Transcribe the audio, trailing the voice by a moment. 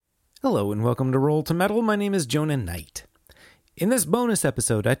Hello and welcome to Roll to Metal. My name is Jonah Knight. In this bonus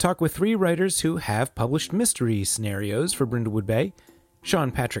episode, I talk with three writers who have published mystery scenarios for Brindlewood Bay: Sean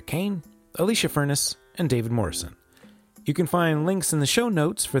Patrick Kane, Alicia Furness, and David Morrison. You can find links in the show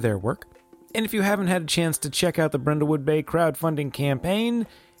notes for their work. And if you haven't had a chance to check out the Brindlewood Bay crowdfunding campaign,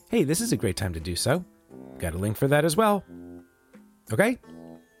 hey, this is a great time to do so. Got a link for that as well. Okay,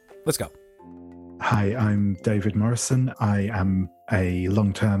 let's go. Hi, I'm David Morrison. I am a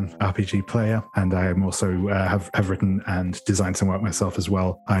long-term RPG player, and I am also have written and designed some work myself as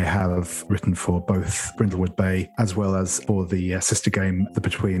well. I have written for both Brindlewood Bay as well as for the sister game, The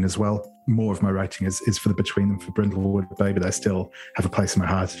Between, as well. More of my writing is for The Between than for Brindlewood Bay, but I still have a place in my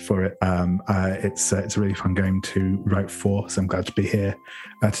heart for it. It's a really fun game to write for, so I'm glad to be here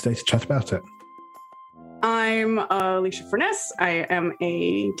today to chat about it. I'm Alicia Furness. I am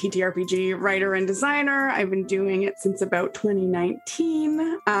a TTRPG writer and designer. I've been doing it since about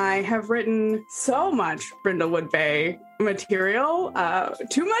 2019. I have written so much Brindlewood Bay material,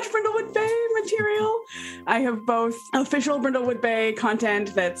 too much Brindlewood Bay material. I have both official Brindlewood Bay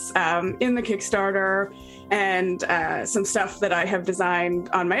content that's in the Kickstarter and some stuff that I have designed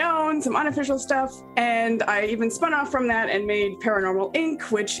on my own, some unofficial stuff. And I even spun off from that and made Paranormal Inc.,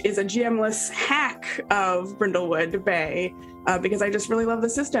 which is a GM-less hack of Brindlewood Bay, because I just really love the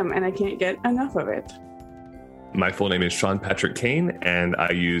system and I can't get enough of it. My full name is Sean Patrick Kane, and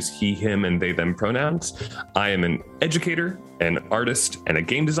I use he, him, and they, them pronouns. I am an educator, an artist, and a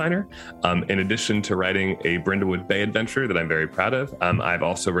game designer. In addition to writing a Brindlewood Bay adventure that I'm very proud of, I've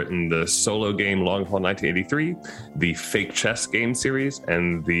also written the solo game Long Haul 1983, the Fake Chess game series,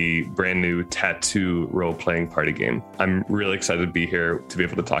 and the brand new Tattoo role-playing party game. I'm really excited to be here to be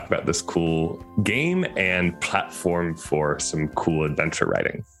able to talk about this cool game and platform for some cool adventure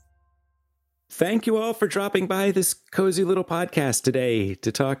writing. Thank you all for dropping by this cozy little podcast today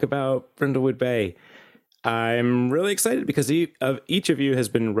to talk about Brindlewood Bay. I'm really excited because each of you has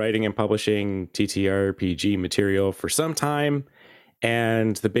been writing and publishing TTRPG material for some time,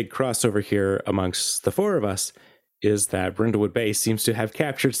 and the big crossover here amongst the four of us is that Brindlewood Bay seems to have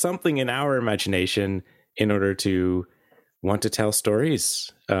captured something in our imagination in order to want to tell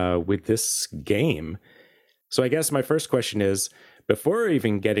stories with this game. So I guess my first question is, before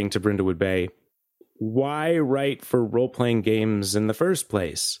even getting to Brindlewood Bay, why write for role-playing games in the first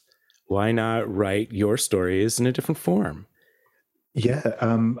place? Why not write your stories in a different form? Yeah,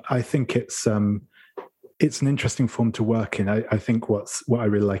 I think it's an interesting form to work in. I think what I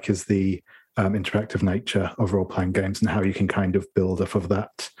really like is the interactive nature of role-playing games and how you can kind of build off of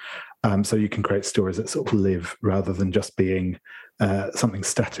that. So you can create stories that sort of live rather than just being something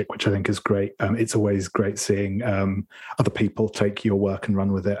static, which I think is great. It's always great seeing other people take your work and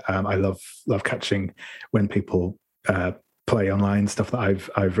run with it. I love catching when people play online stuff that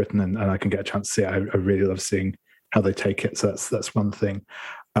I've written and I can get a chance to see it. I really love seeing how they take it. So that's one thing.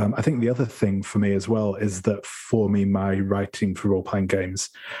 I think the other thing for me as well is that for me, my writing for role-playing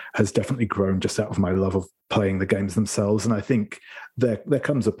games has definitely grown just out of my love of playing the games themselves. And I think there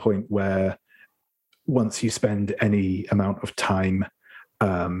comes a point where once you spend any amount of time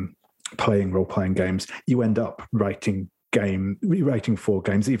playing role-playing games, you end up writing for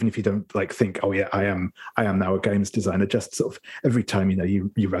games, even if you don't think, oh yeah, I am now a games designer. Just sort of every time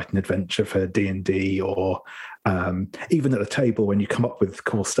you write an adventure for D&D or even at the table when you come up with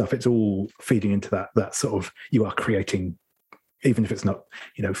cool stuff, it's all feeding into that sort of, you are creating, even if it's not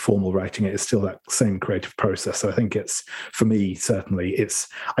formal writing, it's still that same creative process. So I think it's, for me, certainly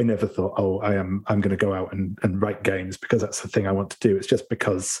I never thought, I'm going to go out and write games because that's the thing I want to do. It's just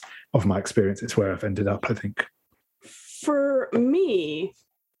because of my experience, it's where I've ended up, I think. For me,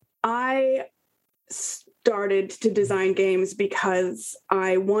 I started to design games because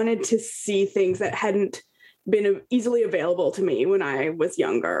I wanted to see things that hadn't been easily available to me when I was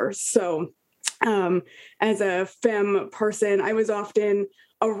younger. So as a femme person, I was often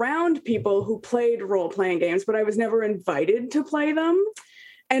around people who played role-playing games, but I was never invited to play them.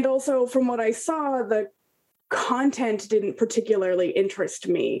 And also from what I saw, the content didn't particularly interest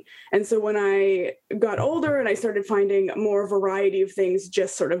me. And so when I got older and I started finding more variety of things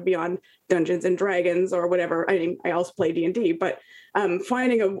just sort of beyond Dungeons and Dragons or whatever, I mean, I also play D&D, but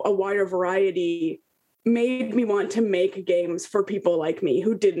finding a wider variety made me want to make games for people like me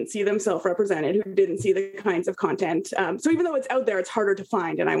who didn't see themselves represented, who didn't see the kinds of content. So even though it's out there, it's harder to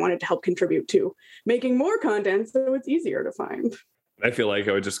find. And I wanted to help contribute to making more content so it's easier to find. I feel like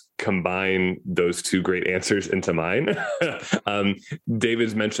I would just combine those two great answers into mine.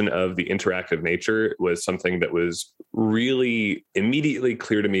 David's mention of the interactive nature was something that was really immediately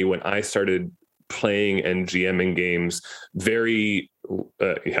clear to me when I started playing and GMing games very,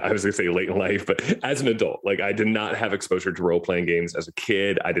 I was going to say late in life, but as an adult. Like, I did not have exposure to role-playing games as a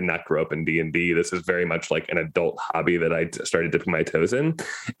kid. I did not grow up in D&D. This is very much like an adult hobby that I started dipping my toes in.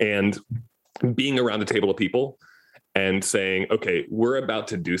 And being around a table of people and saying, okay, we're about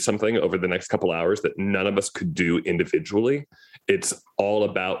to do something over the next couple hours that none of us could do individually. It's all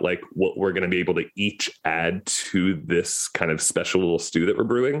about like what we're going to be able to each add to this kind of special little stew that we're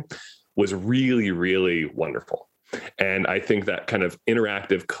brewing was really, really wonderful. And I think that kind of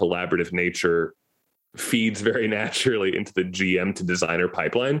interactive, collaborative nature feeds very naturally into the GM to designer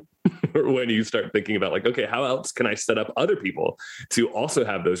pipeline when you start thinking about like, okay, how else can I set up other people to also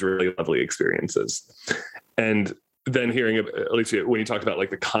have those really lovely experiences? And then hearing, Alicia, when you talked about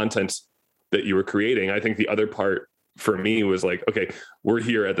like the content that you were creating, I think the other part for me was like, okay, we're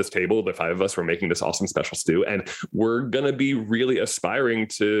here at this table, the five of us, we're making this awesome special stew, and we're going to be really aspiring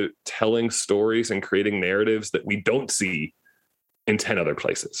to telling stories and creating narratives that we don't see in 10 other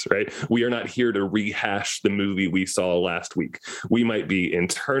places, right? We are not here to rehash the movie we saw last week. We might be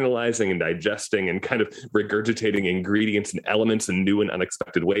internalizing and digesting and kind of regurgitating ingredients and elements in new and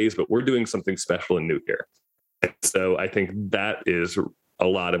unexpected ways, but we're doing something special and new here. And so I think that is a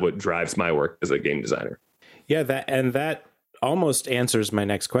lot of what drives my work as a game designer. Yeah, that almost answers my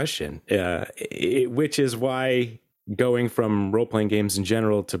next question, which is why going from role-playing games in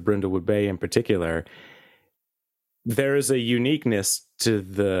general to Brindlewood Bay in particular, there is a uniqueness to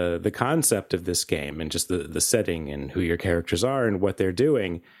the concept of this game and just the setting and who your characters are and what they're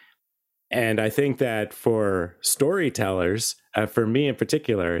doing. And I think that for storytellers, for me in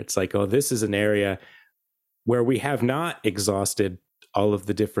particular, it's like, oh, this is an area where we have not exhausted all of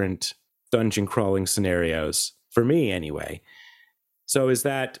the different dungeon crawling scenarios, for me anyway. So is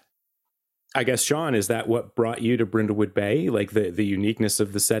that, I guess, Sean, is that what brought you to Brindlewood Bay, like the uniqueness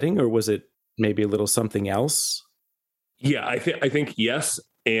of the setting, or was it maybe a little something else? Yeah, I think yes,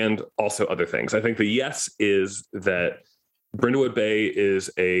 and also other things. I think the yes is that Brindlewood Bay is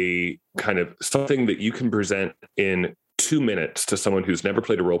a kind of something that you can present in 2 minutes to someone who's never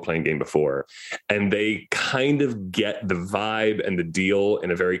played a role-playing game before, and they kind of get the vibe and the deal in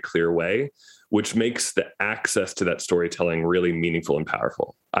a very clear way, which makes the access to that storytelling really meaningful and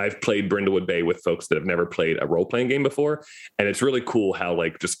powerful. I've played Brindlewood Bay with folks that have never played a role-playing game before, and it's really cool how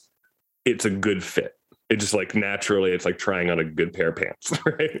like just it's a good fit. It just like naturally, it's like trying on a good pair of pants,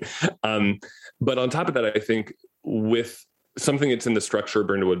 right? But on top of that, I think with something that's in the structure of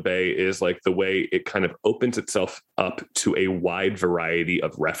Brindlewood Bay is like the way it kind of opens itself up to a wide variety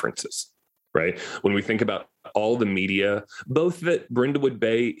of references, right? When we think about all the media, both that Brindlewood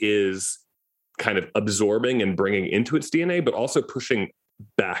Bay is kind of absorbing and bringing into its DNA, but also pushing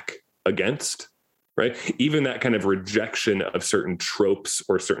back against, right? Even that kind of rejection of certain tropes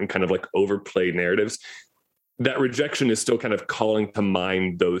or certain kind of like overplayed narratives, that rejection is still kind of calling to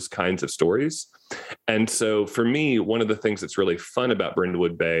mind those kinds of stories. And so for me, one of the things that's really fun about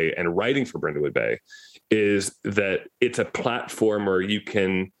Brindlewood Bay and writing for Brindlewood Bay is that it's a platform where you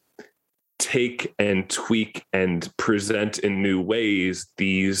can take and tweak and present in new ways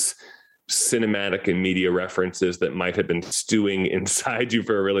these cinematic and media references that might have been stewing inside you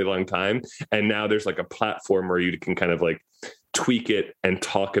for a really long time. And now there's like a platform where you can kind of like tweak it and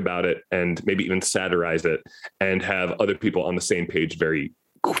talk about it and maybe even satirize it and have other people on the same page very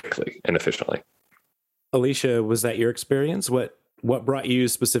quickly and efficiently. Alicia, was that your experience? What brought you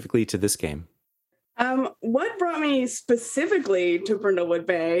specifically to this game? What brought me specifically to Brindlewood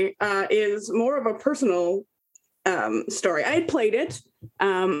Bay is more of a personal story. I had played it.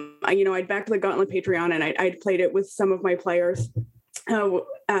 I'd backed the Gauntlet Patreon, and I'd played it with some of my players. I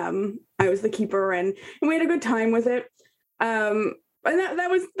was the keeper, and we had a good time with it. And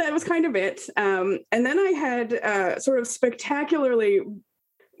that was kind of it. And then I had sort of spectacularly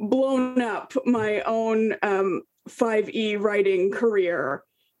blown up my own 5e writing career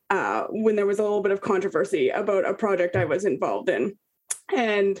when there was a little bit of controversy about a project I was involved in.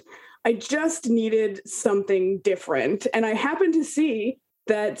 And I just needed something different. And I happened to see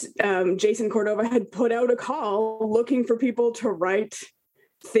that Jason Cordova had put out a call looking for people to write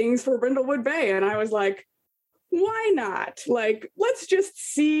things for Brindlewood Bay. And I was like, why not? Like, let's just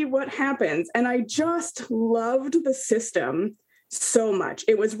see what happens. And I just loved the system so much.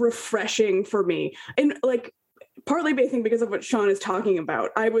 It was refreshing for me. And like, partly I think because of what Sean is talking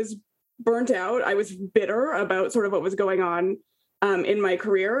about, I was burnt out. I was bitter about sort of what was going on in my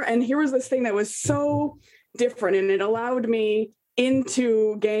career. And here was this thing that was so different, and it allowed me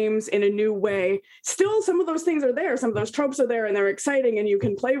into games in a new way. Still, some of those things are there. Some of those tropes are there, and they're exciting, and you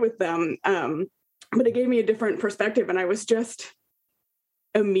can play with them. But it gave me a different perspective, and I was just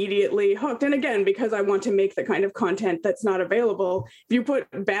immediately hooked. And again, because I want to make the kind of content that's not available, if you put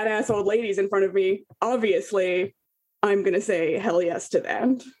badass old ladies in front of me, obviously I'm going to say hell yes to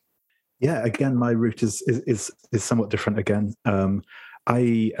that. Yeah, again, my route is somewhat different. Again,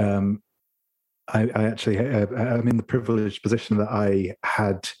 I actually I'm in the privileged position that I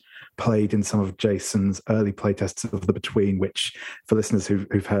had played in some of Jason's early playtests of The Between, which, for listeners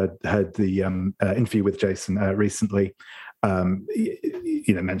who've heard the interview with Jason recently,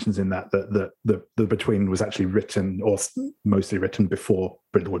 mentions in that the Between was actually written, or mostly written, before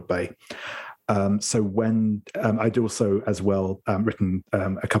Brindlewood Bay. So when I'd also as well written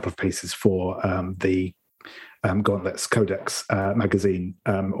a couple of pieces for the Gauntlets Codex magazine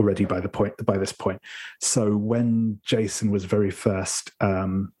already by this point. So when Jason was very first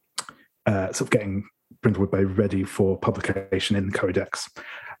sort of getting Brindlewood Bay ready for publication in the Codex,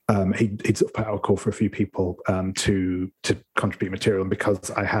 he'd sort of put out a call for a few people to contribute material, and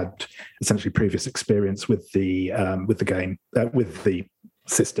because I had essentially previous experience with the game, with the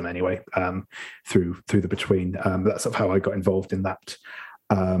system anyway, through The Between, that's sort of how I got involved in that.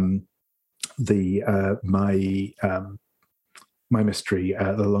 My mystery,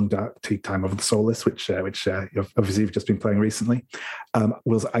 The Long Dark Tea Time of the Soulless, which obviously you've just been playing recently,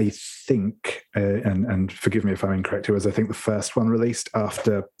 was, I think, and forgive me if I'm incorrect here, was I think the first one released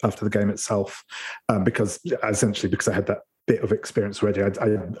after the game itself, because I had that bit of experience already.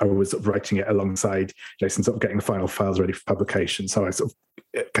 I was sort of writing it alongside Jason, sort of getting the final files ready for publication. So I sort of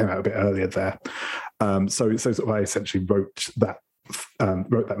came out a bit earlier there. So sort of I essentially wrote that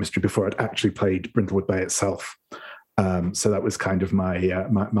mystery before I'd actually played Brindlewood Bay itself. So that was kind of my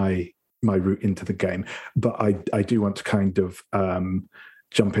route into the game. But I do want to kind of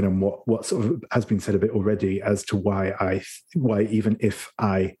jump in on what sort of has been said a bit already as to why even if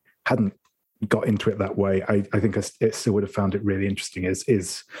I hadn't got into it that way, I think it still would have found it really interesting.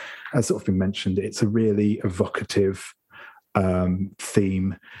 Is as sort of been mentioned, it's a really evocative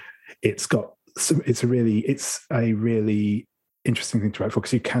theme. It's a really interesting thing to write for,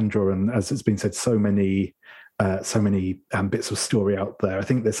 because you can draw, and as it's been said, so many bits of story out there. I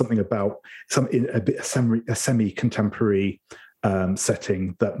think there's something about a semi-contemporary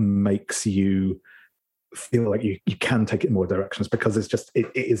setting that makes you feel like you can take it in more directions, because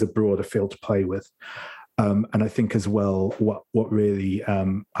it is a broader field to play with. And I think as well, what really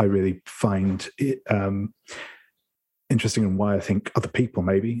I really find it interesting, and why I think other people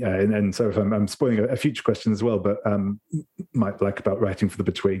maybe, and so if I'm spoiling a future question as well, but might like about writing for The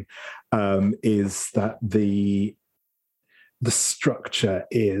Between, is that the structure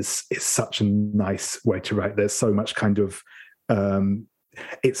is such a nice way to write. There's so much kind of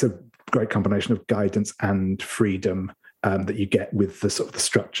it's a great combination of guidance and freedom that you get with the sort of the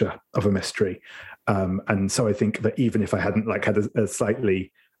structure of a mystery, and so I think that even if I hadn't had a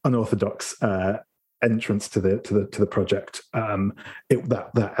slightly unorthodox entrance to the project,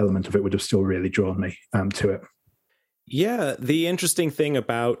 that element of it would have still really drawn me to it. Yeah, the interesting thing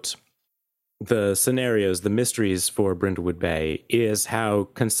about the scenarios, the mysteries for Brindlewood Bay, is how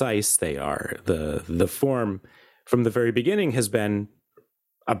concise they are. The form from the very beginning has been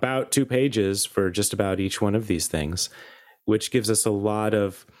about 2 pages for just about each one of these things, which gives us a lot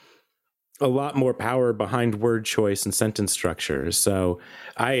more power behind word choice and sentence structure. So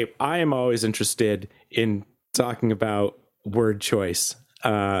I am always interested in talking about word choice.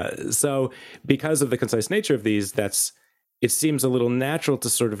 So because of the concise nature of these, it seems a little natural to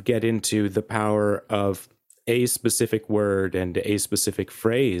sort of get into the power of a specific word and a specific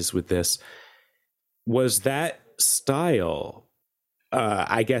phrase with this. Was that style,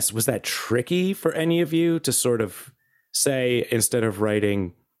 I guess, was that tricky for any of you to sort of say, instead of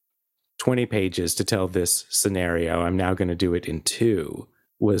writing 20 pages to tell this scenario, I'm now going to do it in 2?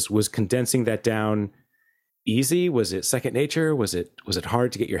 Was condensing that down easy? Was it second nature? Was it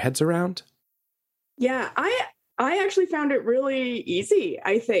hard to get your heads around? Yeah, I actually found it really easy,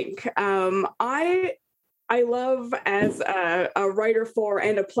 I think. I love, as a writer for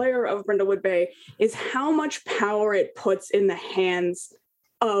and a player of Brindlewood Bay, is how much power it puts in the hands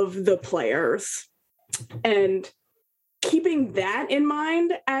of the players. And keeping that in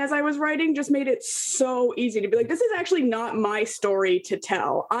mind as I was writing just made it so easy to be like, this is actually not my story to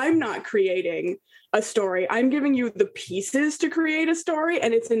tell. I'm not creating a story. I'm giving you the pieces to create a story,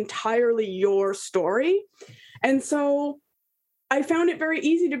 and it's entirely your story. And so I found it very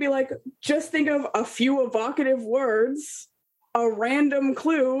easy to be like, just think of a few evocative words, a random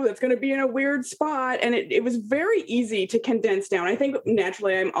clue that's going to be in a weird spot. And it was very easy to condense down. I think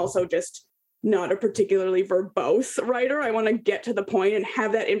naturally I'm also just not a particularly verbose writer. I want to get to the point and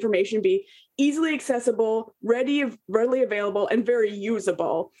have that information be easily accessible, readily available, and very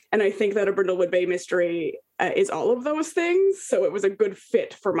usable. And I think that A Brindlewood Bay Mystery is all of those things. So it was a good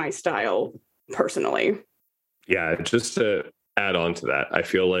fit for my style personally. Yeah, just to add on to that, I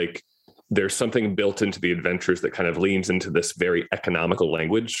feel like there's something built into the adventures that kind of leans into this very economical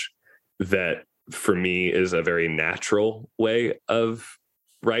language that for me is a very natural way of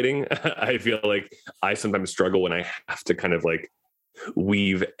writing. I feel like I sometimes struggle when I have to kind of like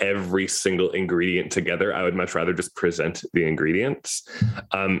weave every single ingredient together. I would much rather just present the ingredients.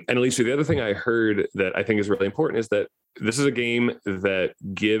 And Alicia, the other thing I heard that I think is really important is that this is a game that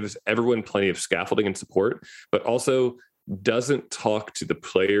gives everyone plenty of scaffolding and support, but also doesn't talk to the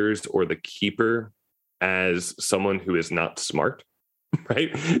players or the keeper as someone who is not smart,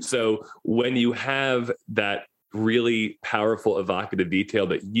 right? So when you have that really powerful evocative detail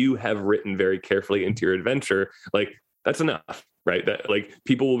that you have written very carefully into your adventure, like that's enough, right? That like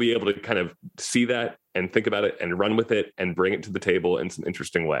people will be able to kind of see that and think about it and run with it and bring it to the table in some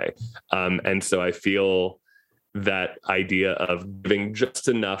interesting way. And so I feel that idea of giving just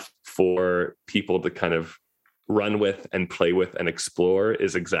enough for people to kind of run with and play with and explore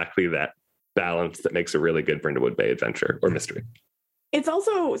is exactly that balance that makes a really good Brindlewood Bay adventure or mystery. It's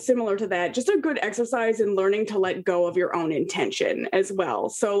also similar to that, just a good exercise in learning to let go of your own intention as well.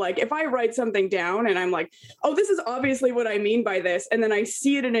 So like if I write something down and I'm like, oh, this is obviously what I mean by this, and then I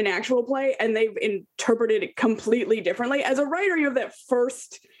see it in an actual play and they've interpreted it completely differently. As a writer, you have that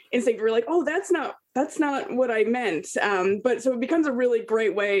first instinct where you're like, oh, that's not what I meant. But so it becomes a really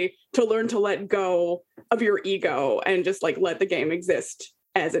great way to learn to let go of your ego and just like let the game exist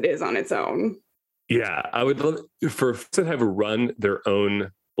as it is on its own. Yeah, I would love for to have run their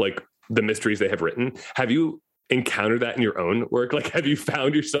own, like the mysteries they have written. Have you encountered that in your own work? Like, have you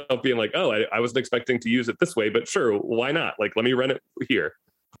found yourself being like, oh, I wasn't expecting to use it this way, but sure, why not? Like, let me run it here.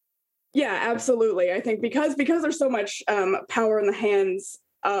 Yeah, absolutely. I think because there's so much power in the hands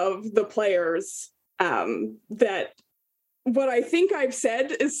of the players, that what I think I've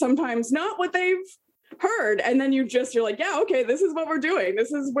said is sometimes not what they've heard, and then you're like, yeah, okay, this is what we're doing,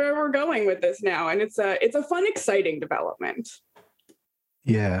 this is where we're going with this now, and it's a fun, exciting development.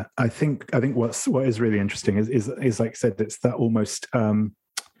 Yeah, I think what is really interesting is like I said, it's that almost I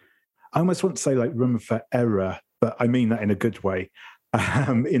almost want to say like room for error, but I mean that in a good way,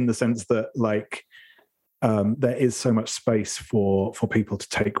 in the sense that like there is so much space for people to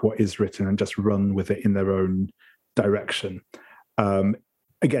take what is written and just run with it in their own direction.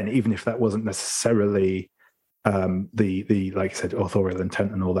 Again, even if that wasn't necessarily the like I said, authorial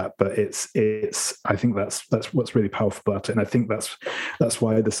intent and all that, but it's I think that's what's really powerful about it, and I think that's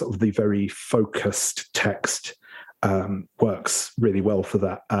why the sort of the very focused text works really well for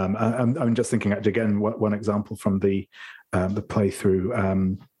that. I'm just thinking actually again one example from the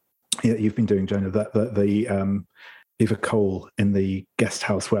playthrough you've been doing, Jonah, that the Eva Cole in the guest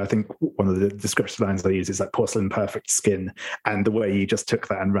house, where I think one of the descriptive lines they use is like porcelain perfect skin, and the way you just took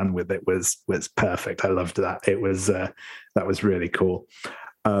that and ran with it was perfect. I loved that. It was that was really cool,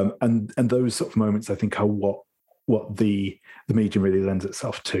 and those sort of moments I think are what the medium really lends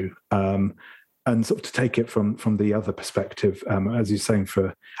itself to, and sort of to take it from the other perspective, as you're saying.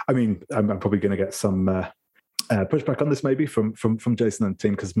 I'm probably going to get some pushback on this maybe from Jason and the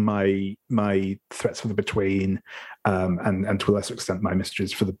team, because my threats for the Between and to a lesser extent my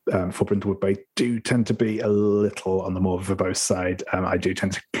mysteries for Brindlewood Bay do tend to be a little on the more verbose side. I do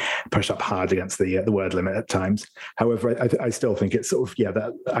tend to push up hard against the word limit at times. However, I still think it's sort of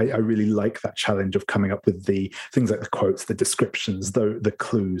that I really like that challenge of coming up with the things like the quotes, the descriptions, the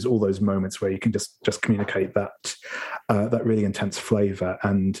clues, all those moments where you can just communicate that really intense flavor,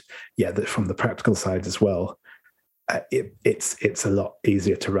 and from the practical side as well. It's a lot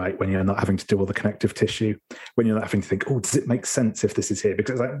easier to write when you're not having to do all the connective tissue, when you're not having to think, oh, does it make sense if this is here?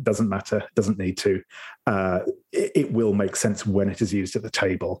 Because that doesn't matter, doesn't need to. It will make sense when it is used at the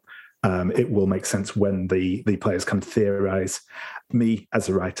table. It will make sense when the players can theorize. Me as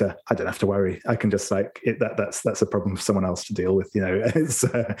a writer, I don't have to worry. I can just that's a problem for someone else to deal with. It's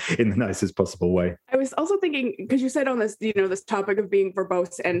in the nicest possible way. I was also thinking, because you said on this, this topic of being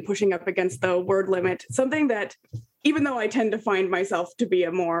verbose and pushing up against the word limit, something that, even though I tend to find myself to be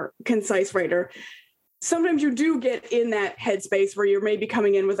a more concise writer, sometimes you do get in that headspace where you're maybe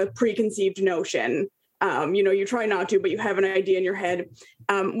coming in with a preconceived notion. You try not to, but you have an idea in your head.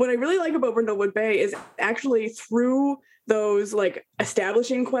 What I really like about Brindlewood Bay is actually through those like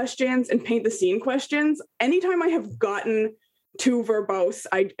establishing questions and paint the scene questions. Anytime I have gotten too verbose,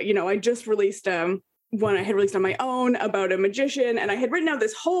 I just released one I had released on my own about a magician, and I had written out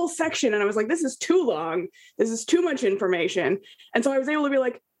this whole section, and I was like, this is too long. This is too much information. And so I was able to be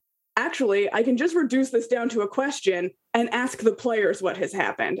like, actually, I can just reduce this down to a question and ask the players what has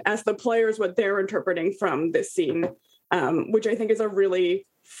happened, ask the players what they're interpreting from this scene, which I think is a really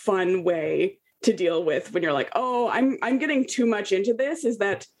fun way to deal with when you're like, oh, I'm getting too much into this. Is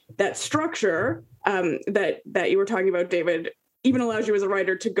that structure that you were talking about, David, even allows you as a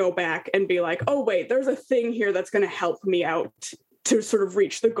writer to go back and be like, oh, wait, there's a thing here that's going to help me out to sort of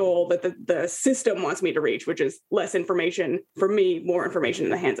reach the goal that the system wants me to reach, which is less information for me, more information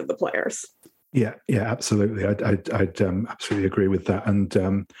in the hands of the players. Yeah, absolutely. I'd absolutely agree with that.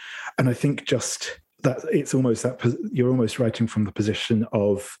 And I think just that it's almost that you're almost writing from the position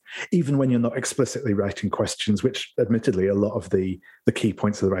of, even when you're not explicitly writing questions, which admittedly a lot of the key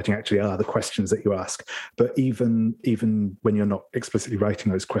points of the writing actually are the questions that you ask. But even when you're not explicitly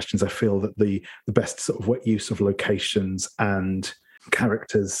writing those questions, I feel that the best sort of use of locations and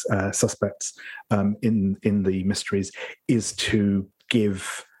characters, suspects in the mysteries is to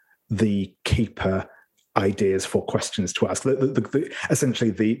give the keeper ideas for questions to ask. Essentially,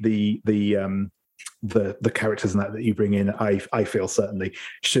 the characters and that you bring in, I feel certainly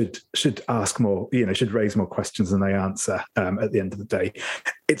should ask more, should raise more questions than they answer. At the end of the day,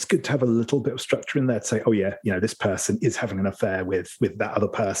 it's good to have a little bit of structure in there to say, oh yeah, this person is having an affair with that other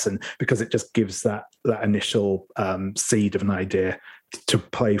person, because it just gives that initial seed of an idea to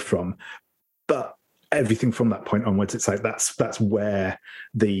play from. But everything from that point onwards, it's like that's where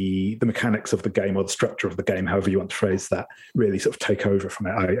the mechanics of the game, or the structure of the game, however you want to phrase that, really sort of take over from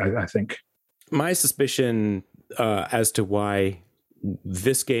it. I think. My suspicion as to why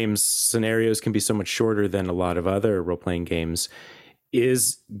this game's scenarios can be so much shorter than a lot of other role-playing games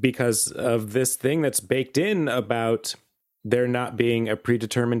is because of this thing that's baked in about there not being a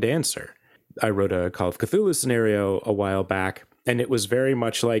predetermined answer. I wrote a Call of Cthulhu scenario a while back, and it was very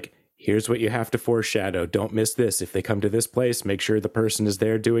much like, here's what you have to foreshadow. Don't miss this. If they come to this place, make sure the person is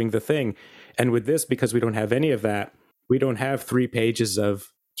there doing the thing. And with this, because we don't have any of that, we don't have 3 pages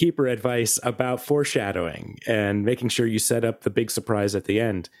of keeper advice about foreshadowing and making sure you set up the big surprise at the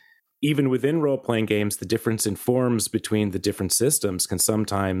end. Even within role-playing games, the difference in forms between the different systems can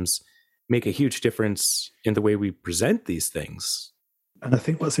sometimes make a huge difference in the way we present these things. And I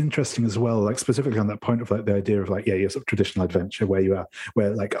think what's interesting as well, like specifically on that point of like the idea of like, your sort of traditional adventure where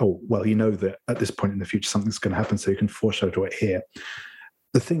like, oh, well, that at this point in the future, something's going to happen, so you can foreshadow it here.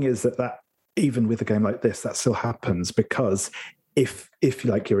 The thing is that even with a game like this, that still happens, because if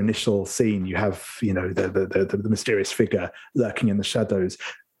like your initial scene, you have, the mysterious figure lurking in the shadows,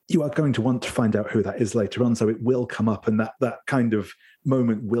 you are going to want to find out who that is later on. So it will come up, and that kind of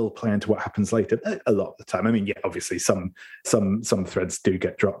moment will play into what happens later a lot of the time. I mean, yeah, obviously some threads do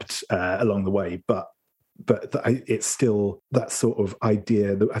get dropped along the way, but it's still that sort of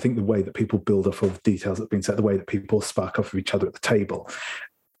idea that I think the way that people build off of details that have been said, the way that people spark off of each other at the table,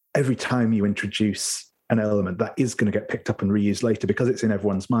 every time you introduce an element, that is going to get picked up and reused later, because it's in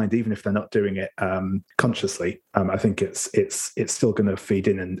everyone's mind, even if they're not doing it consciously. I think it's still going to feed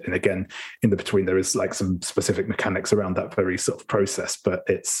in, and again, in the between, there is like some specific mechanics around that very sort of process, but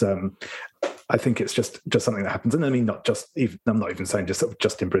it's I think it's just something that happens. And I mean, I'm not even saying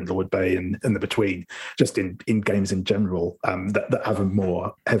just in Brindlewood Bay and in the between, just in games in general that have a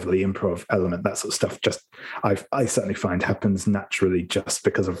more heavily improv element, that sort of stuff. Just I certainly find happens naturally just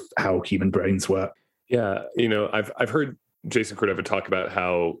because of how human brains work. Yeah, I've heard Jason Cordova talk about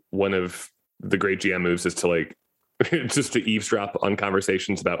how one of the great GM moves is to like just to eavesdrop on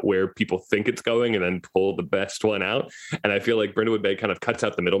conversations about where people think it's going and then pull the best one out. And I feel like Brindlewood Bay kind of cuts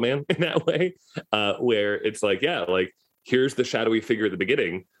out the middleman in that way, where it's like, yeah, like here's the shadowy figure at the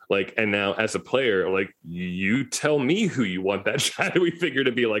beginning, like, and now as a player, like you tell me who you want that shadowy figure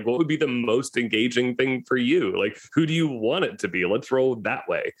to be. Like, what would be the most engaging thing for you? Like, who do you want it to be? Let's roll that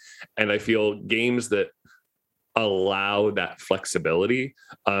way. And I feel games that allow that flexibility,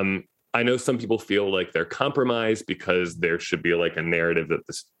 I know some people feel like they're compromised because there should be like a narrative that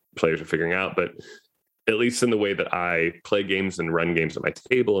the players are figuring out, but at least in the way that I play games and run games at my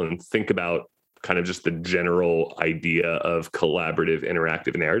table and think about kind of just the general idea of collaborative,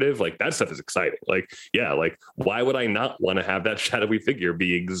 interactive narrative, like that stuff is exciting. Like, yeah, like why would I not want to have that shadowy figure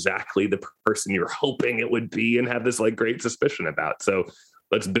be exactly the person you're hoping it would be and have this like great suspicion about? So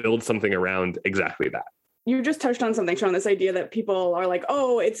let's build something around exactly that. You just touched on something, Sean, this idea that people are like,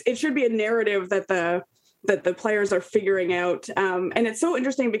 oh, it should be a narrative that the players are figuring out. And it's so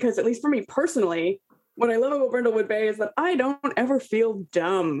interesting because, at least for me personally, what I love about Brindlewood Bay is that I don't ever feel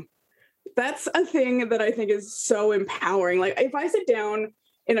dumb. That's a thing that I think is so empowering. Like if I sit down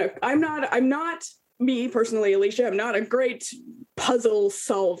I'm not me personally, Alicia, I'm not a great puzzle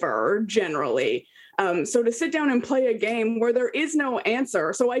solver generally. So to sit down and play a game where there is no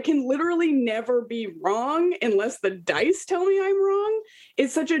answer, so I can literally never be wrong unless the dice tell me I'm wrong,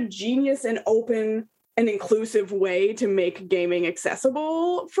 is such a genius and open and inclusive way to make gaming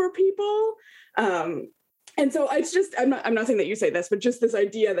accessible for people. And so it's just, I'm not saying that you say this, but just this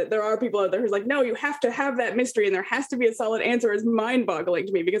idea that there are people out there who's like, no, you have to have that mystery and there has to be a solid answer is mind-boggling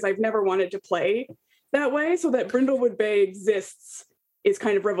to me, because I've never wanted to play that way. So that Brindlewood Bay exists is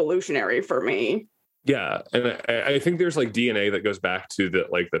kind of revolutionary for me. Yeah, and I think there's like DNA that goes back to the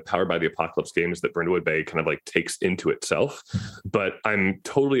Powered by the Apocalypse games that Brindlewood Bay kind of like takes into itself. But I'm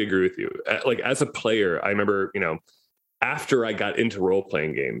totally agree with you. Like as a player, I remember, after I got into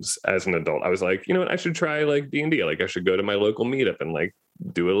role-playing games as an adult, I was like, you know what, I should try like D&D. Like I should go to my local meetup and like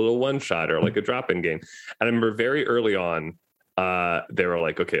do a little one-shot or like a drop-in game. And I remember very early on, they were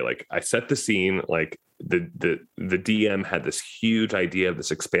like, okay, like I set the scene, like the DM had this huge idea of this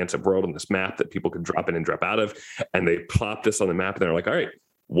expansive world and this map that people could drop in and drop out of. And they plopped this on the map and they're like, all right,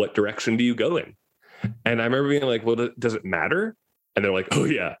 what direction do you go in? And I remember being like, well, does it matter? And they're like, oh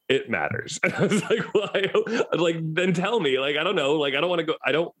yeah, it matters. And I was like, well, then tell me, like, I don't know. Like, I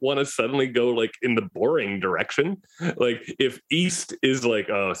don't want to suddenly go like in the boring direction. Like if east is like,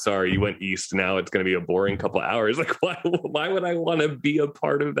 oh, sorry, you went east. Now it's going to be a boring couple hours. Like, why would I want to be a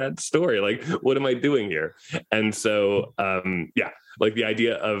part of that story? Like, what am I doing here? And so, yeah, like the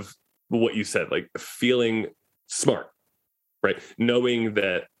idea of what you said, like feeling smart, right? Knowing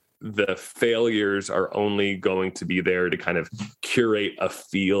that the failures are only going to be there to kind of curate a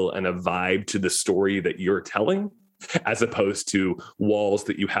feel and a vibe to the story that you're telling, as opposed to walls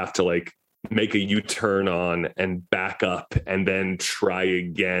that you have to like make a U-turn on and back up and then try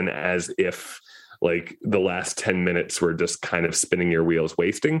again as if like the last 10 minutes were just kind of spinning your wheels,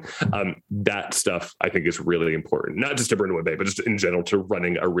 wasting. That stuff I think is really important, not just to Brindlewood Bay, but just in general to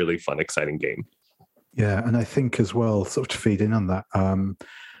running a really fun, exciting game. Yeah, and I think as well, sort of to feed in on that,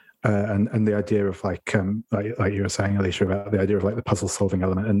 and the idea of like you were saying, Alicia, about the idea of like the puzzle solving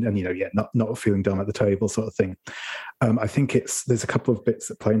element and not feeling dumb at the table sort of thing. I think there's a couple of bits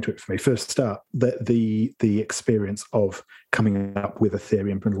that play into it for me. First up, the experience of coming up with a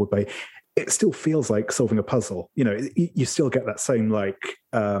theory in Brindlewood Bay, it still feels like solving a puzzle. You still get that same like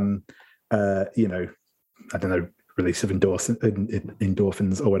I don't know, release of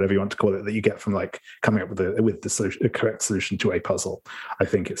endorphins or whatever you want to call it that you get from like coming up with the correct solution to a puzzle. I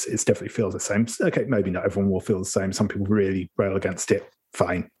think it's definitely feels the same. Okay, maybe not everyone will feel the same. Some people really rail against it.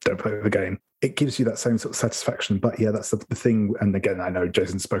 Fine, don't play the game. It gives you that same sort of satisfaction. But yeah, that's the thing. And again, I know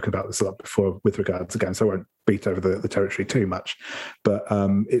Jason spoke about this a lot before with regards to games, so I won't beat over the territory too much. But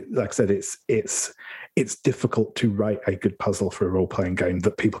like I said, it's difficult to write a good puzzle for a role-playing game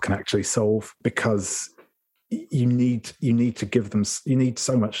that people can actually solve, because you need to give them, you need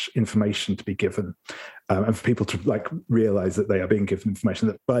so much information to be given, and for people to like realize that they are being given information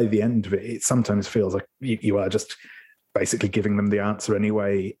that by the end of it, it sometimes feels like you are just basically giving them the answer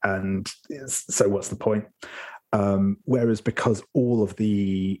anyway, and so what's the point? Whereas because all of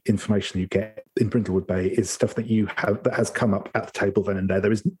the information you get in Brindlewood Bay is stuff that you have that has come up at the table then and there.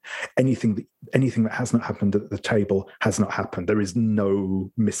 There is anything that has not happened at the table has not happened. There is no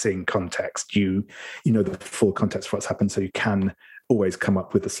missing context. You know the full context for what's happened, so you can always come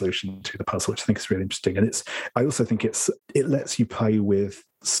up with a solution to the puzzle, which I think is really interesting. And I also think it lets you play with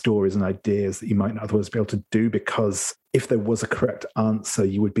stories and ideas that you might not otherwise be able to do, because if there was a correct answer,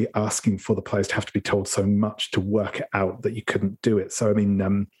 you would be asking for the players to have to be told so much to work it out that you couldn't do it. So I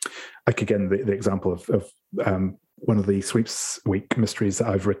mean, like again, the example of one of the Sweeps Week mysteries that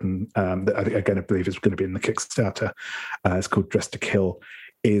I've written, that I believe is going to be in the Kickstarter, it's called Dress to Kill,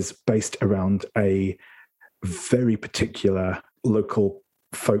 is based around a very particular local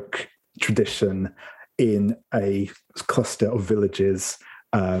folk tradition in a cluster of villages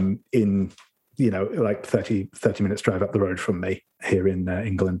in like 30 minutes drive up the road from me here in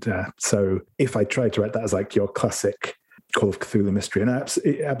England. So if I tried to write that as like your classic Call of Cthulhu mystery, and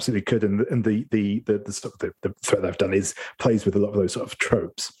it absolutely could, and the threat that I've done is plays with a lot of those sort of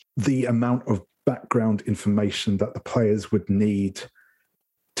tropes. The amount of background information that the players would need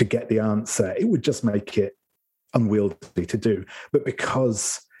to get the answer, it would just make it unwieldy to do. But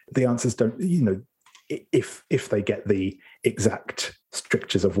because the answers don't, if they get the exact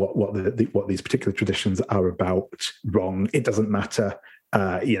strictures of what these particular traditions are about wrong, it doesn't matter,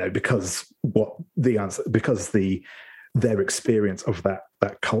 because their experience of that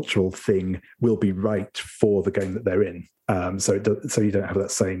cultural thing will be right for the game that they're in. So you don't have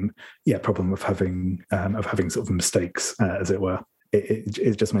that same problem of having sort of mistakes, as it were.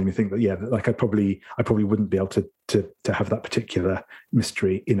 it just made me think that, yeah, like I probably wouldn't be able to have that particular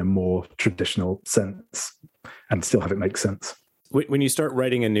mystery in a more traditional sense and still have it make sense. When you start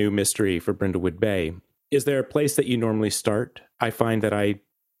writing a new mystery for Brindlewood Bay, is there a place that you normally start? I find that I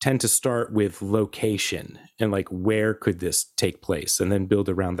tend to start with location and like, where could this take place, and then build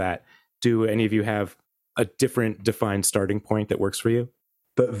around that. Do any of you have a different defined starting point that works for you?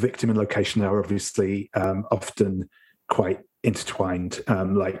 But victim and location are obviously often quite intertwined.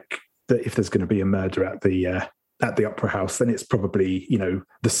 Like if there's going to be a murder at the opera house, then it's probably, you know,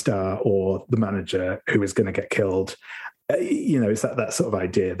 the star or the manager who is going to get killed. You know, it's that sort of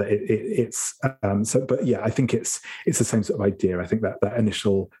idea that it's so. But yeah, I think it's the same sort of idea. I think that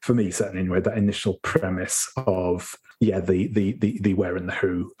initial, for me certainly anyway, that initial premise of the where and the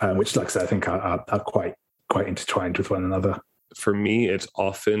who, which, like I said, I think are quite intertwined with one another. For me, it's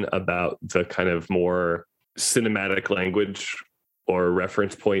often about the kind of more cinematic language or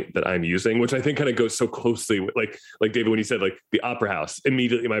reference point that I'm using, which I think kind of goes so closely with like David, when you said like the opera house,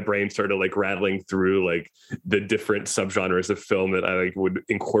 immediately my brain started like rattling through like the different subgenres of film that I like would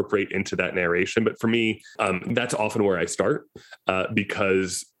incorporate into that narration. But for me, that's often where I start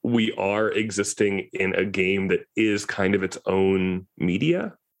because we are existing in a game that is kind of its own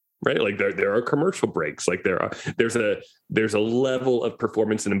media. Right, like there are commercial breaks. Like there's a level of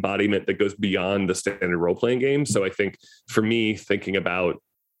performance and embodiment that goes beyond the standard role playing game. So I think for me, thinking about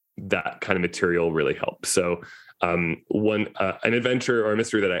that kind of material really helps. So an adventure or a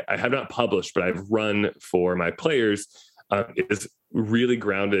mystery that I have not published, but I've run for my players is really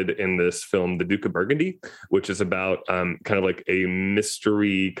grounded in this film, The Duke of Burgundy, which is about kind of like a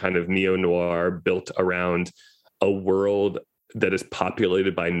mystery kind of neo-noir built around a world that is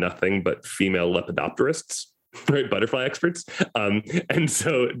populated by nothing but female lepidopterists, right? Butterfly experts. And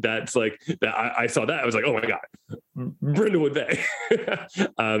so that's like, I saw that, I was like, oh my God, Brindlewood Bay.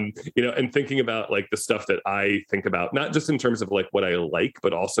 You know, and thinking about like the stuff that I think about, not just in terms of like what I like,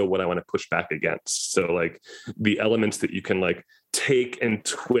 but also what I want to push back against. So like the elements that you can like take and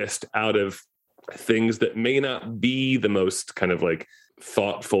twist out of things that may not be the most kind of like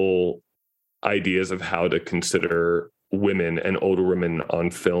thoughtful ideas of how to consider women and older women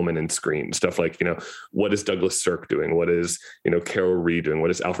on film and in screen. Stuff like, you know, what is Douglas Sirk doing? What is, you know, Carol Reed doing? What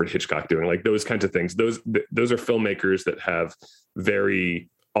is Alfred Hitchcock doing? Like those kinds of things. Those are filmmakers that have very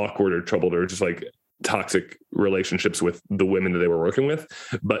awkward or troubled or just like toxic relationships with the women that they were working with.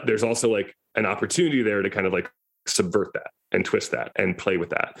 But there's also like an opportunity there to kind of like subvert that and twist that and play with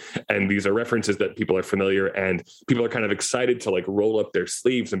that. And these are references that people are familiar and people are kind of excited to like roll up their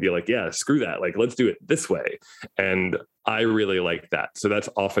sleeves and be like, yeah, screw that. Like, let's do it this way. And I really like that. So that's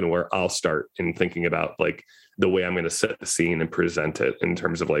often where I'll start in thinking about like the way I'm going to set the scene and present it in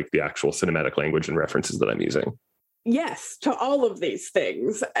terms of like the actual cinematic language and references that I'm using. Yes, to all of these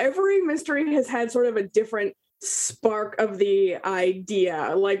things. Every mystery has had sort of a different spark of the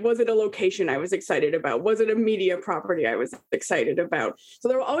idea. Like, was it a location I was excited about? Was it a media property I was excited about? So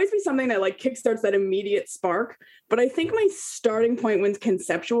there will always be something that like kickstarts that immediate spark. But I think my starting point when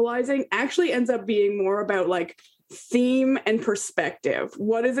conceptualizing actually ends up being more about like theme and perspective.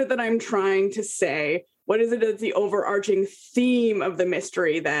 What is it that I'm trying to say? What is it that's the overarching theme of the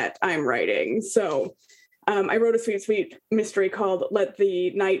mystery that I'm writing? So I wrote a sweet mystery called Let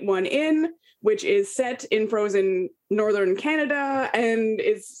the Night One In, which is set in frozen northern Canada and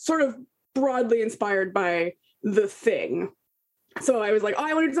is sort of broadly inspired by The Thing. So I was like, oh,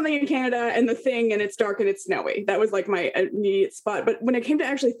 I want to do something in Canada and The Thing, and it's dark and it's snowy. That was like my immediate spot. But when it came to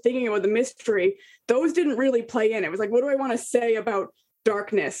actually thinking about the mystery, those didn't really play in. It was like, what do I want to say about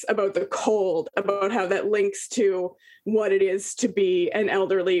darkness, about the cold, about how that links to what it is to be an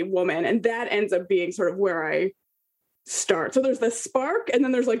elderly woman? And that ends up being sort of where I start. So there's the spark, and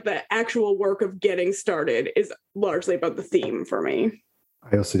then there's like the actual work of getting started is largely about the theme for me.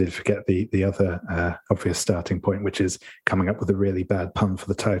 I also did forget the other obvious starting point, which is coming up with a really bad pun for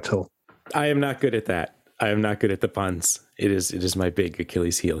the title. I am not good at that. I am not good at the puns. It is my big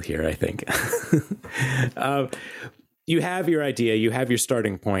Achilles heel here, I think. You have your idea, you have your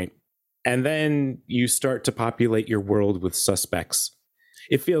starting point, and then you start to populate your world with suspects.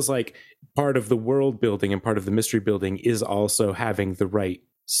 It feels like part of the world building and part of the mystery building is also having the right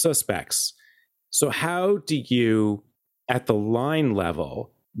suspects. So how do you, at the line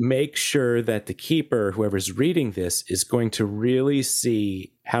level, make sure that the keeper, whoever's reading this, is going to really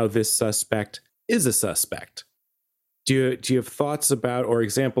see how this suspect is a suspect? Do you have thoughts about or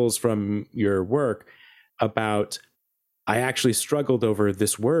examples from your work about, I actually struggled over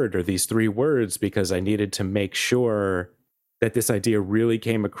this word or these three words because I needed to make sure that this idea really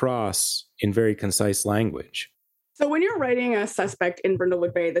came across in very concise language? So when you're writing a suspect in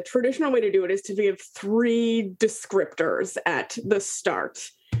Brindlewood Bay, the traditional way to do it is to give 3 descriptors at the start.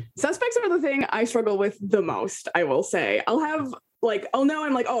 Suspects are the thing I struggle with the most, I will say. I'll have I'll know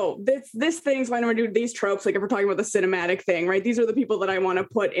I'm like, oh, this thing's why I'm gonna do these tropes. Like if we're talking about the cinematic thing, right? These are the people that I want to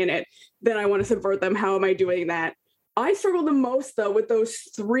put in it. Then I want to subvert them. How am I doing that? I struggle the most though with those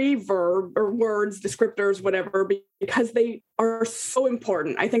 3 verb or words, descriptors, whatever, because they are so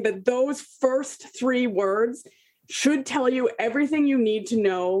important. I think that those first 3 words should tell you everything you need to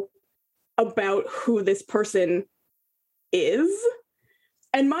know about who this person is.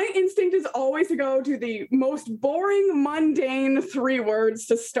 And my instinct is always to go to the most boring, mundane 3 words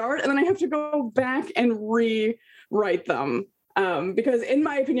to start, and then I have to go back and rewrite them. Because in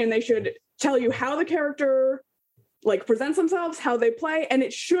my opinion, they should tell you how the character presents themselves, how they play, and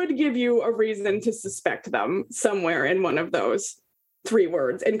it should give you a reason to suspect them somewhere in one of those 3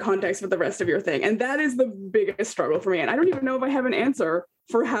 words in context with the rest of your thing. And that is the biggest struggle for me. And I don't even know if I have an answer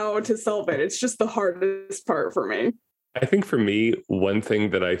for how to solve it. It's just the hardest part for me. I think for me, one thing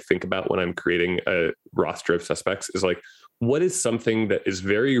that I think about when I'm creating a roster of suspects is what is something that is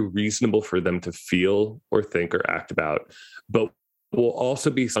very reasonable for them to feel or think or act about, but will also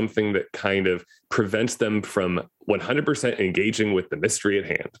be something that kind of prevents them from 100% engaging with the mystery at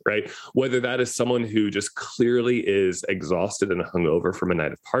hand, right? Whether that is someone who just clearly is exhausted and hungover from a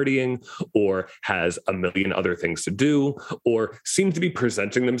night of partying, or has a million other things to do, or seem to be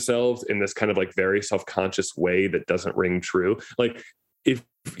presenting themselves in this kind of very self-conscious way that doesn't ring true. If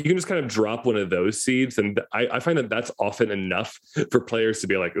you can just kind of drop one of those seeds, and I find that that's often enough for players to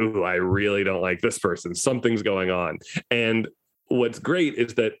be like, ooh, I really don't like this person. Something's going on. And what's great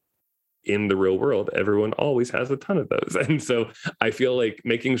is that in the real world, everyone always has a ton of those. And so I feel like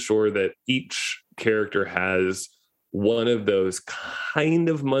making sure that each character has one of those kind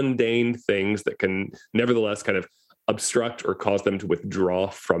of mundane things that can nevertheless kind of obstruct or cause them to withdraw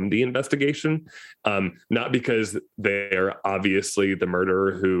from the investigation, not because they're obviously the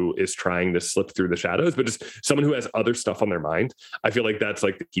murderer who is trying to slip through the shadows, but just someone who has other stuff on their mind. I feel like that's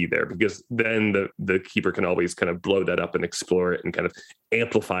the key there, because then the keeper can always kind of blow that up and explore it and kind of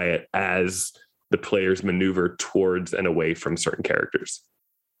amplify it as the players maneuver towards and away from certain characters.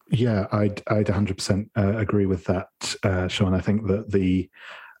 Yeah, I'd 100% agree with that, Sean. I think that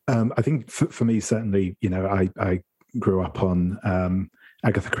I think for me, certainly, I grew up on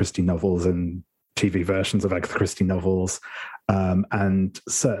Agatha Christie novels and TV versions of Agatha Christie novels, and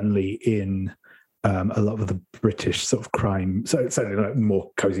certainly in a lot of the British sort of crime, so certainly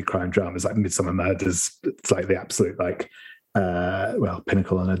more cozy crime dramas like Midsummer Murders. It's the absolute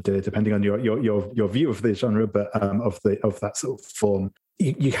pinnacle on a depending on your view of the genre, but of that sort of form.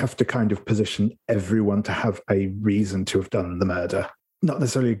 You have to kind of position everyone to have a reason to have done the murder. Not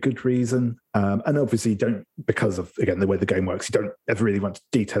necessarily a good reason. And obviously you don't, because of, again, the way the game works, you don't ever really want to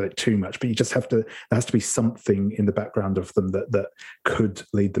detail it too much, but you just have to, there has to be something in the background of them that could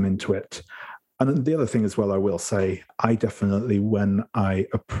lead them into it. And the other thing as well, I will say, I definitely, when I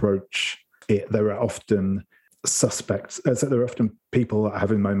approach it, there are often suspects, so there are often people that I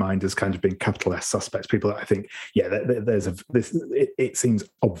have in my mind as kind of being capital S suspects, people that I think, yeah, it seems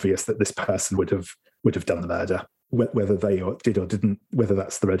obvious that this person would have done the murder. Whether they did or didn't, whether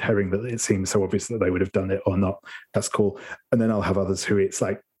that's the red herring that it seems so obvious that they would have done it or not, that's cool. And then I'll have others who it's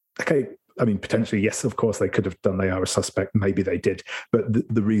okay, I mean, potentially, yes, of course they could have done, they are a suspect, maybe they did, but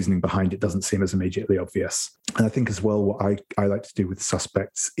the reasoning behind it doesn't seem as immediately obvious. And I think as well, what I like to do with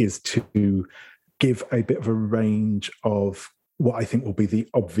suspects is to give a bit of a range of what I think will be the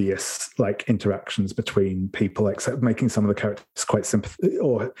obvious interactions between people, except making some of the characters quite sympathetic,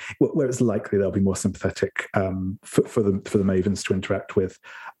 or where it's likely they'll be more sympathetic for the Mavens to interact with,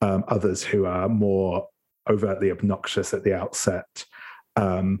 others who are more overtly obnoxious at the outset,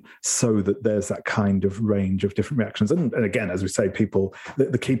 so that there's that kind of range of different reactions. And again, as we say, people,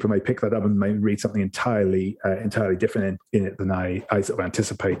 the keeper may pick that up and may read something entirely different in it than I sort of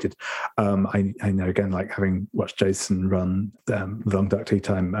anticipated. I know, again, having watched Jason run Long Dark Tea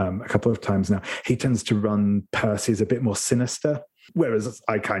Time a couple of times now, he tends to run Percy as a bit more sinister, whereas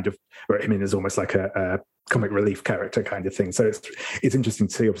I kind of wrote him in as almost like a comic relief character kind of thing. So it's interesting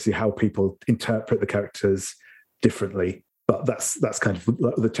to see, obviously, how people interpret the characters differently. But that's kind of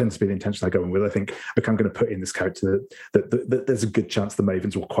that tends to be the intention I go in with. I think, okay, I'm going to put in this character that there's a good chance the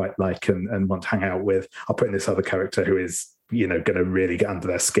Mavens will quite like and want to hang out with. I'll put in this other character who is, going to really get under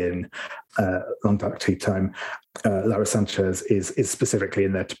their skin. Long Dark Tea Time. Lara Sanchez is specifically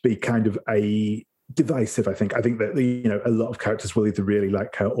in there to be kind of a divisive. I think that a lot of characters will either really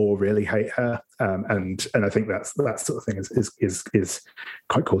like her or really hate her, and I think that sort of thing is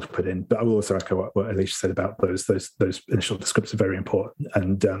quite cool to put in. But I will also echo what Alicia said about those initial descriptors are very important.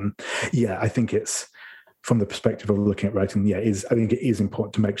 And I think it's from the perspective of looking at writing. I think it is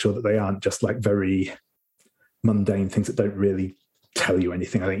important to make sure that they aren't just like very mundane things that don't really tell you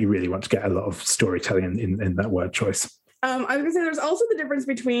anything. I think you really want to get a lot of storytelling in that word choice. I was going to say there's also the difference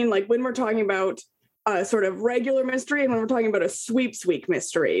between like when we're talking about a sort of regular mystery and when we're talking about a sweepsweep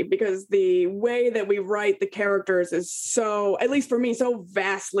mystery, because the way that we write the characters is so, at least for me, so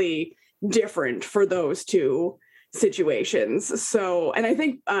vastly different for those two situations. So, and I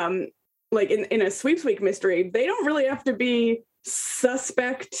think like in a sweepsweep mystery, they don't really have to be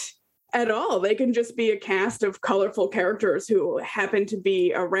suspect at all. They can just be a cast of colorful characters who happen to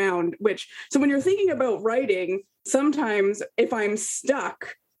be around, so when you're thinking about writing, sometimes if I'm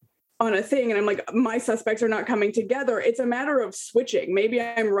stuck on a thing and I'm like, my suspects are not coming together, it's a matter of switching. Maybe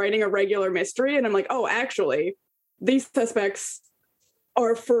I'm writing a regular mystery and I'm like, oh, actually, these suspects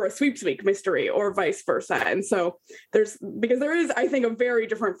are for a sweepsweep mystery or vice versa. And so there is, I think, a very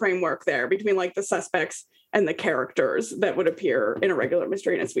different framework there between like the suspects and the characters that would appear in a regular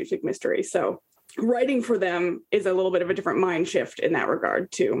mystery and a sweepsweep mystery. So writing for them is a little bit of a different mind shift in that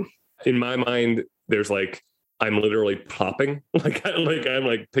regard too. In my mind, there's like, I'm literally plopping, like I'm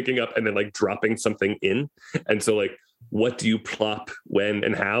like picking up and then like dropping something in. And so like, what do you plop when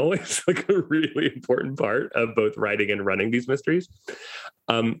and how? It's like a really important part of both writing and running these mysteries.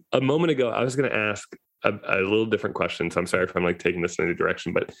 A moment ago, I was going to ask a little different question. So I'm sorry if I'm like taking this in a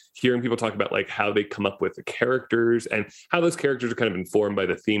direction, but hearing people talk about like how they come up with the characters and how those characters are kind of informed by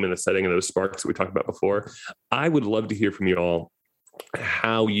the theme and the setting and those sparks that we talked about before. I would love to hear from you all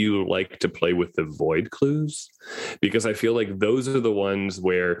how you like to play with the void clues, because I feel like those are the ones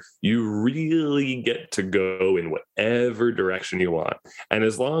where you really get to go in whatever direction you want. And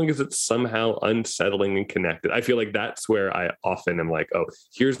as long as it's somehow unsettling and connected, I feel like that's where I often am like, oh,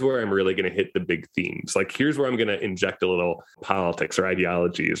 here's where I'm really going to hit the big themes. Like, here's where I'm going to inject a little politics or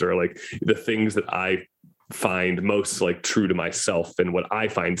ideologies or like the things that I find most like true to myself and what I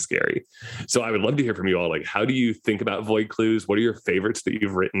find scary. So I would love to hear from you all. Like, how do you think about void clues? What are your favorites that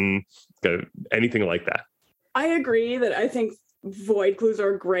you've written? Anything like that? I agree that I think void clues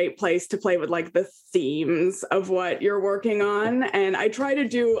are a great place to play with like the themes of what you're working on. And I try to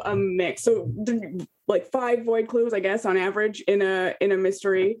do a mix. So like 5 void clues, I guess, on average in a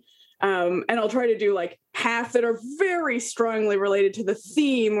mystery. And I'll try to do like half that are very strongly related to the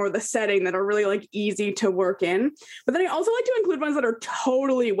theme or the setting that are really like easy to work in. But then I also like to include ones that are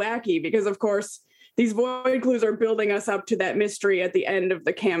totally wacky because, of course, these void clues are building us up to that mystery at the end of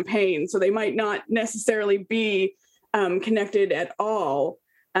the campaign. So they might not necessarily be connected at all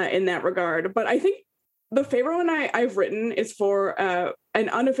in that regard. But I think the favorite one I've written is for an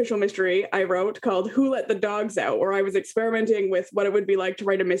unofficial mystery I wrote called Who Let the Dogs Out, where I was experimenting with what it would be like to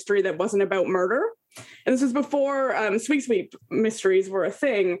write a mystery that wasn't about murder. And this was before sweep mysteries were a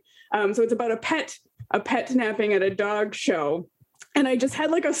thing. So it's about a pet napping at a dog show. And I just had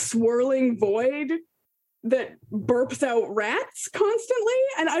like a swirling void that burps out rats constantly.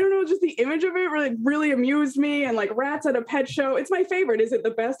 And I don't know, just the image of it really amused me. And like rats at a pet show, it's my favorite. Is it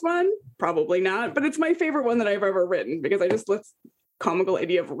the best one? Probably not, but it's my favorite one that I've ever written because I just comical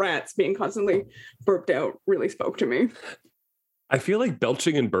idea of rats being constantly burped out really spoke to me. I feel like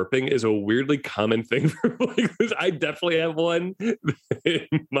belching and burping is a weirdly common thing for like this. I definitely have one in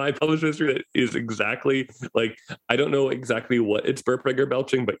my published mystery that is exactly like, I don't know exactly what it's burping or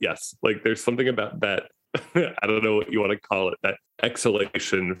belching, but yes, like there's something about that. I don't know what you want to call it, that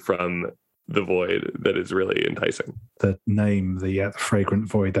exhalation from the void that is really enticing. The name, the fragrant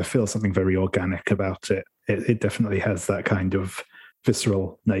void, there feels something very organic about it. It definitely has that kind of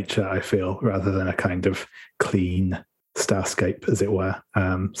visceral nature, I feel, rather than a kind of clean starscape, as it were.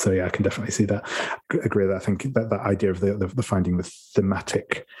 So yeah, I can definitely see that. Agree with that. I think that idea of the finding the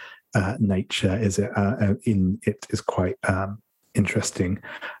thematic nature in it is quite interesting.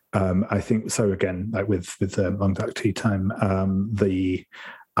 I think so. Again, like with Long Dark Tea Time,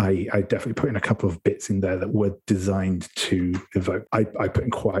 I definitely put in a couple of bits in there that were designed to evoke. I put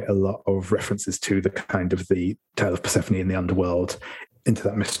in quite a lot of references to the kind of the tale of Persephone in the underworld into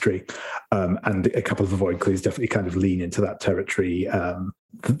that mystery, and a couple of the void clues definitely kind of lean into that territory.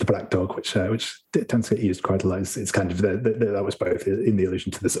 The black dog, which tends to get used quite a lot, it's kind of that was both in the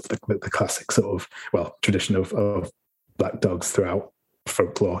allusion to this the classic sort of tradition of black dogs throughout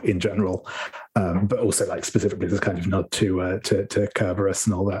folklore in general, but also like specifically this kind of nod to Kerberos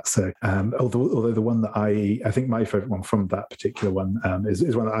and all that. So although the one that I think my favorite one from that particular one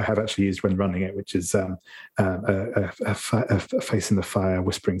is one that I have actually used when running it, which is a Face in the Fire,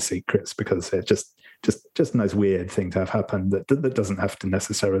 Whispering Secrets, because it just a nice weird thing to have happen that doesn't have to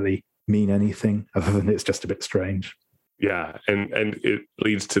necessarily mean anything other than it's just a bit strange. Yeah, and it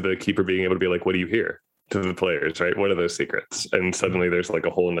leads to the keeper being able to be like, what do you hear? To the players, right? What are those secrets? And suddenly there's like a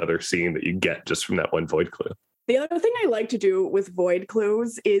whole nother scene that you get just from that one void clue. The other thing I like to do with void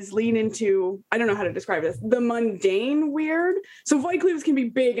clues is lean into, I don't know how to describe this, the mundane weird. So void clues can be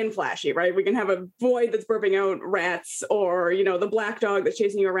big and flashy, right? We can have a void that's burping out rats, or, the black dog that's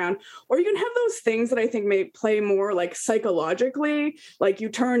chasing you around. Or you can have those things that I think may play more like psychologically, like you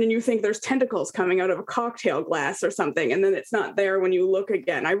turn and you think there's tentacles coming out of a cocktail glass or something, and then it's not there when you look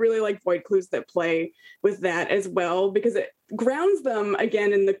again. I really like void clues that play with that as well, because it grounds them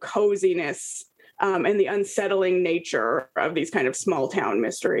again in the coziness and the unsettling nature of these kind of small town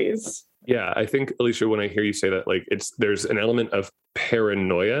mysteries. Yeah, I think, Alicia, when I hear you say that, like there's an element of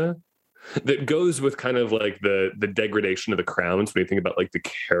paranoia that goes with kind of like the degradation of the crowns when you think about like the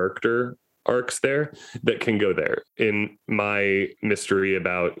character arcs there that can go there. In my mystery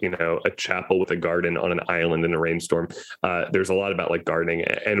about, a chapel with a garden on an island in a rainstorm, there's a lot about like gardening.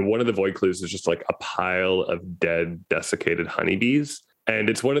 And one of the void clues is just like a pile of dead, desiccated honeybees.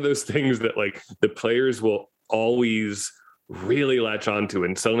 And it's one of those things that like the players will always really latch onto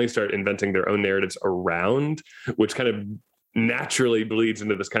and suddenly start inventing their own narratives around, which kind of naturally bleeds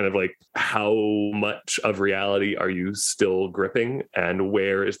into this kind of like, how much of reality are you still gripping, and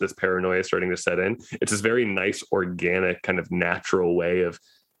where is this paranoia starting to set in? It's this very nice, organic, kind of natural way of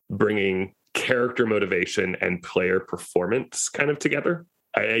bringing character motivation and player performance kind of together.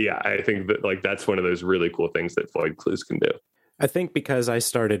 I think that like that's one of those really cool things that void clues can do. I think because I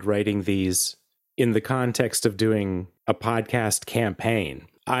started writing these in the context of doing a podcast campaign,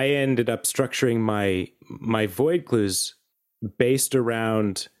 I ended up structuring my void clues based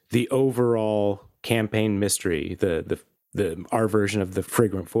around the overall campaign mystery, our version of the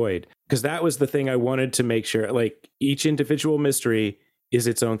Fragrant Void, because that was the thing I wanted to make sure, like, each individual mystery is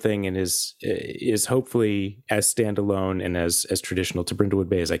its own thing and is hopefully as standalone and as traditional to Brindlewood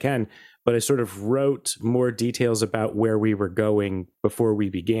Bay as I can. But I sort of wrote more details about where we were going before we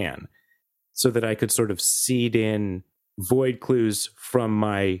began, so that I could sort of seed in void clues from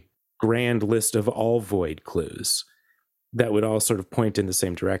my grand list of all void clues that would all sort of point in the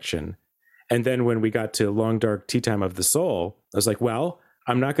same direction. And then when we got to Long Dark Tea Time of the Soul, I was like, well,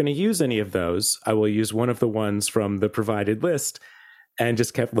 I'm not going to use any of those. I will use one of the ones from the provided list. And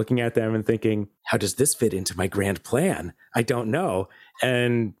just kept looking at them and thinking, how does this fit into my grand plan? I don't know.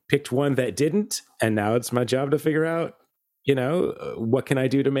 And picked one that didn't. And now it's my job to figure out, what can I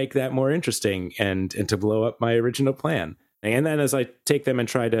do to make that more interesting and to blow up my original plan? And then as I take them and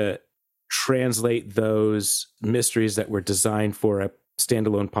try to translate those mysteries that were designed for a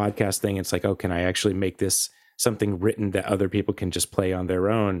standalone podcast thing, it's like, oh, can I actually make this something written that other people can just play on their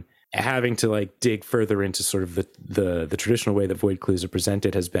own? Having to like dig further into sort of the traditional way that void clues are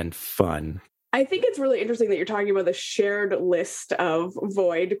presented has been fun. I think it's really interesting that you're talking about the shared list of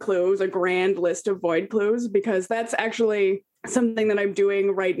void clues, a grand list of void clues, because that's actually something that I'm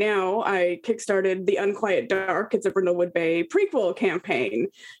doing right now. I kickstarted The Unquiet Dark. It's a Brindlewood Bay prequel campaign,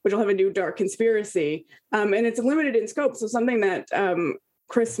 which will have a new dark conspiracy. And it's limited in scope. So something that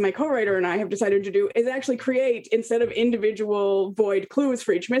Chris, my co-writer, and I have decided to do is actually create, instead of individual void clues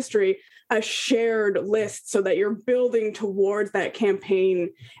for each mystery, a shared list so that you're building towards that campaign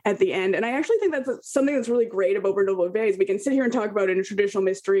at the end. And I actually think that's something that's really great about Brindlewood Bay is we can sit here and talk about it in a traditional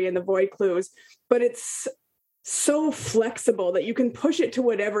mystery and the void clues, but it's so flexible that you can push it to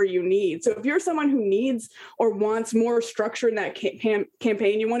whatever you need. So if you're someone who needs or wants more structure in that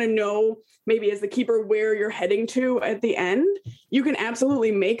campaign, you want to know maybe as the keeper where you're heading to at the end, you can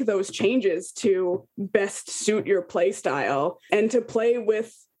absolutely make those changes to best suit your play style and to play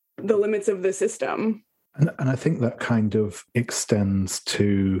with the limits of the system. And I think that kind of extends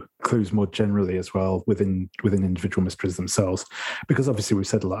to clues more generally as well within individual mysteries themselves, because obviously we've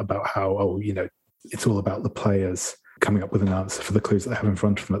said a lot about how, it's all about the players coming up with an answer for the clues that they have in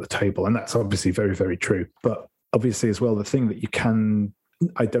front of them at the table. And that's obviously very, very true. But obviously as well, the thing that you can,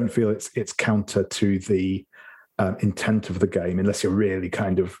 I don't feel it's counter to the intent of the game, unless you're really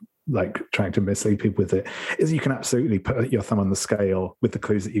kind of like trying to mislead people with it, is you can absolutely put your thumb on the scale with the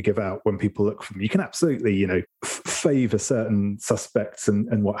clues that you give out when people look for them. You can absolutely, you know, favor certain suspects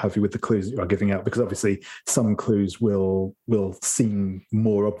and what have you with the clues that you are giving out, because obviously some clues will seem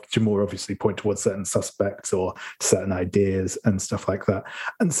more obviously point towards certain suspects or certain ideas and stuff like that.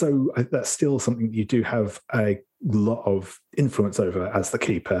 And so that's still something that you do have a lot of influence over as the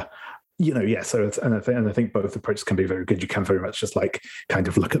keeper. You know, yeah. So, I think both approaches can be very good. You can very much just like kind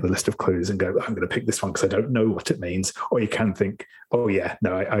of look at the list of clues and go, I'm going to pick this one because I don't know what it means. Or you can think, oh yeah,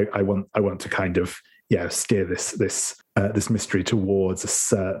 no, I want to kind of steer this mystery towards a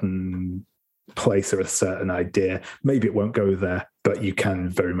certain place or a certain idea. Maybe it won't go there, but you can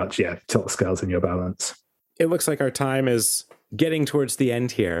very much tilt the scales in your balance. It looks like our time is getting towards the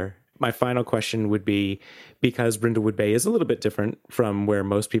end here. My final question would be, because Brindlewood Bay is a little bit different from where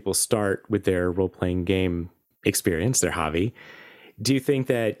most people start with their role-playing game experience, their hobby, do you think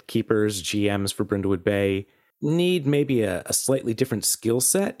that keepers, GMs for Brindlewood Bay need maybe a slightly different skill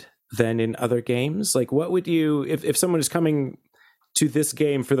set than in other games? Like, what would you, if someone is coming to this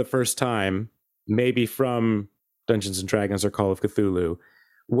game for the first time, maybe from Dungeons and Dragons or Call of Cthulhu,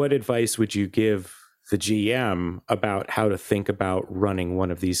 what advice would you give the GM about how to think about running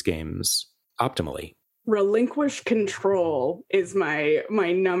one of these games optimally? Relinquish control is my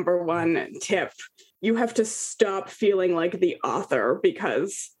number one tip. You have to stop feeling like the author,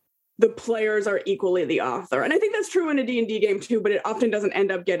 because the players are equally the author. And I think that's true in a D&D game too, but it often doesn't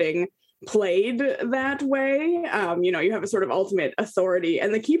end up getting played that way. You have a sort of ultimate authority,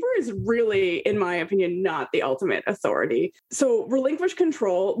 and the keeper is really, in my opinion, not the ultimate authority. So relinquish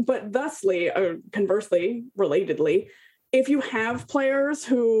control, but thusly, or conversely, relatedly, if you have players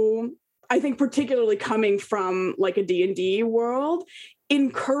who, I think particularly coming from like a D&D world,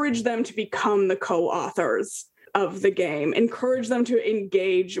 encourage them to become the co-authors of the game, encourage them to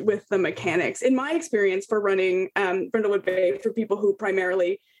engage with the mechanics. In my experience for running Brindlewood Bay for people who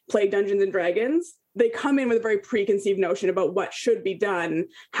primarily play Dungeons and Dragons, they come in with a very preconceived notion about what should be done,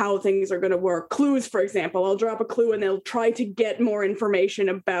 how things are going to work. Clues, for example, I'll drop a clue and they'll try to get more information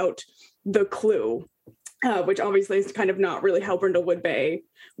about the clue, which obviously is kind of not really how Brindlewood Bay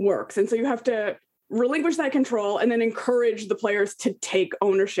works. And so you have to relinquish that control and then encourage the players to take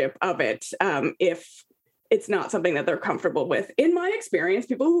ownership of it if it's not something that they're comfortable with. In my experience,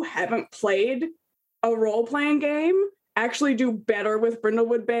 people who haven't played a role-playing game actually do better with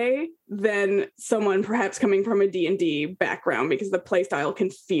Brindlewood Bay than someone perhaps coming from a D&D background, because the playstyle can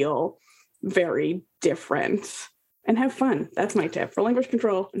feel very different. And have fun. That's my tip. Relinquish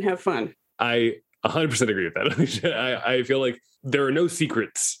control and have fun. I 100% agree with that. I feel like there are no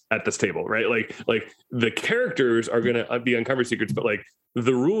secrets at this table, right? Like the characters are going to be uncovered secrets, but like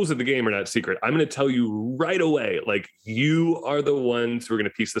the rules of the game are not secret. I'm going to tell you right away, like, you are the ones who are going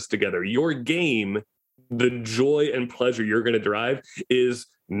to piece this together. Your game, the joy and pleasure you're going to derive is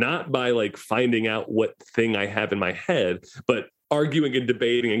not by like finding out what thing I have in my head, but arguing and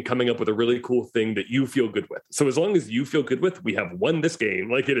debating and coming up with a really cool thing that you feel good with. So as long as you feel good with, we have won this game.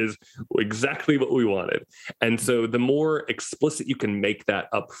 Like, it is exactly what we wanted. And so the more explicit you can make that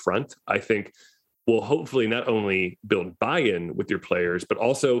up front, I think will hopefully not only build buy-in with your players, but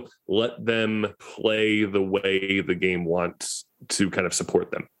also let them play the way the game wants to kind of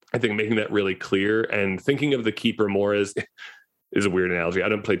support them. I think making that really clear and thinking of the keeper more as is a weird analogy. I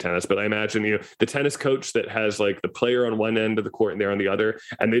don't play tennis, but I imagine, the tennis coach that has like the player on one end of the court and they're on the other,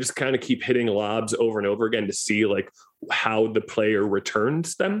 and they just kind of keep hitting lobs over and over again to see like how the player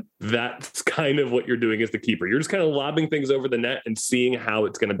returns them. That's kind of what you're doing as the keeper. You're just kind of lobbing things over the net and seeing how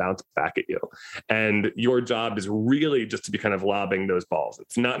it's going to bounce back at you. And your job is really just to be kind of lobbing those balls.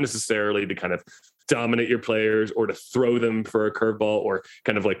 It's not necessarily to kind of dominate your players or to throw them for a curveball or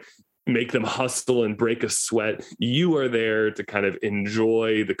kind of like make them hustle and break a sweat. You are there to kind of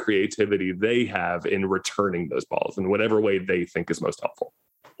enjoy the creativity they have in returning those balls in whatever way they think is most helpful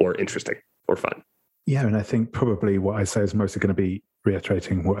or interesting or fun. Yeah, and I think probably what I say is mostly going to be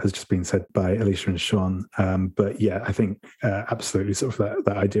reiterating what has just been said by Alicia and Sean. But yeah, I think absolutely sort of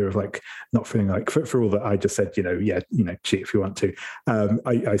that idea of like not feeling like for all that I just said, cheat if you want to.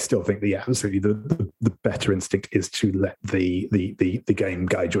 I still think that absolutely the better instinct is to let the game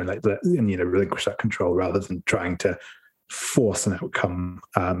guide you and relinquish that control rather than trying to force an outcome.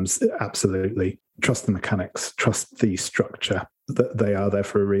 Absolutely trust the mechanics, trust the structure, that they are there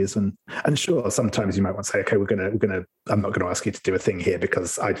for a reason. And sure, sometimes you might want to say, okay, I'm not going to ask you to do a thing here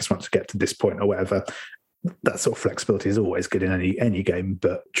because I just want to get to this point or whatever. That sort of flexibility is always good in any game,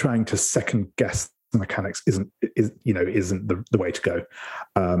 but trying to second guess the mechanics isn't the way to go.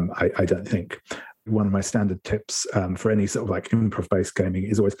 I don't think. One of my standard tips for any sort of like improv-based gaming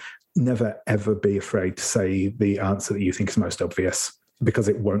is always never, ever be afraid to say the answer that you think is most obvious, because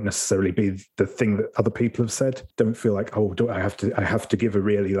it won't necessarily be the thing that other people have said. Don't feel like, oh, do I have to give a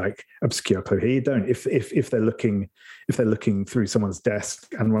really like obscure clue here. You don't. If they're looking through someone's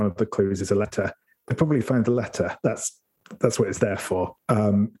desk and one of the clues is a letter, they probably find the letter. That's what it's there for.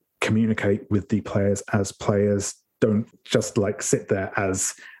 Communicate with the players as players. Don't just like sit there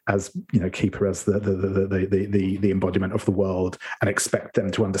as keeper, as the embodiment of the world, and expect them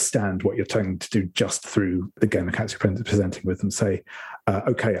to understand what you're trying to do just through the game mechanics you're presenting with them. Say,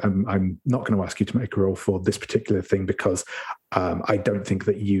 okay, I'm not going to ask you to make a roll for this particular thing because I don't think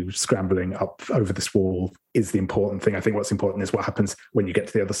that you scrambling up over this wall is the important thing. I think what's important is what happens when you get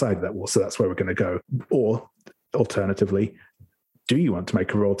to the other side of that wall. So that's where we're going to go. Or alternatively, do you want to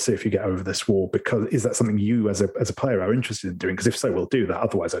make a roll to see if you get over this wall? Because is that something you as a player are interested in doing? Because if so, we'll do that.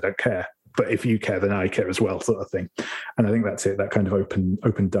 Otherwise, I don't care. But if you care, then I care as well, sort of thing. And I think that's it. That kind of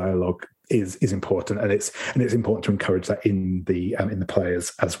open dialogue is important, and it's important to encourage that in the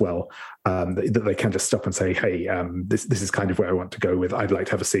players as well. That they can just stop and say, "Hey, this is kind of where I want to go with. I'd like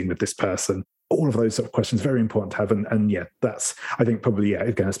to have a scene with this person." All of those sort of questions very important to have, and yeah, that's, I think, probably, yeah,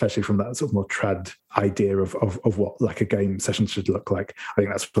 again, especially from that sort of more trad idea of what like a game session should look like. I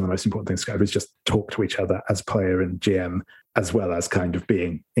think that's one of the most important things to have, is just talk to each other as player and GM, as well as kind of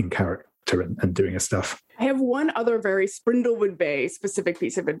being in character and doing his stuff. I have one other very Brindlewood Bay specific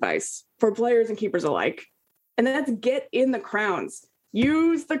piece of advice for players and keepers alike, and that's get in the crowns.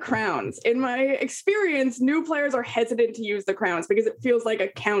 Use the crowns. In my experience, new players are hesitant to use the crowns because it feels like a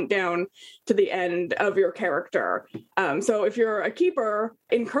countdown to the end of your character. So if you're a keeper,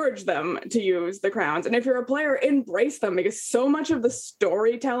 encourage them to use the crowns. And if you're a player, embrace them, because so much of the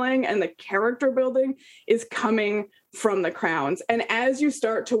storytelling and the character building is coming from the crowns. And as you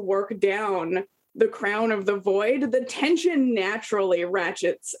start to work down the crown of the void, the tension naturally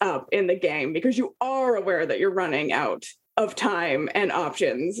ratchets up in the game because you are aware that you're running out of time and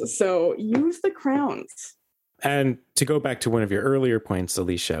options. So use the crowns. And to go back to one of your earlier points,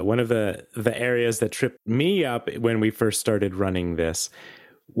 Alicia, one of the areas that tripped me up when we first started running this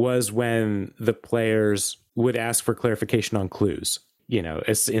was when the players would ask for clarification on clues. You know,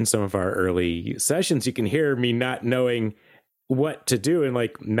 as in some of our early sessions, you can hear me not knowing what to do and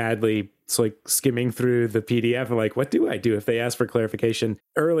like madly like skimming through the PDF and like, what do I do if they ask for clarification?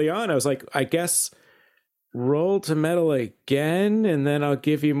 Early on, I was like, I guess roll to metal again, and then I'll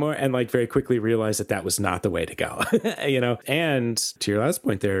give you more, and like very quickly realized that was not the way to go. You know, and to your last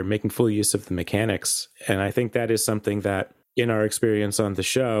point there, making full use of the mechanics. And I think that is something that in our experience on the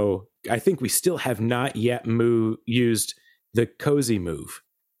show, I think we still have not yet used the cozy move.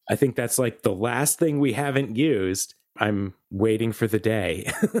 I think that's like the last thing we haven't used. I'm waiting for the day.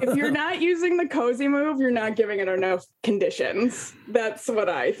 If you're not using the cozy move, you're not giving it enough conditions. That's what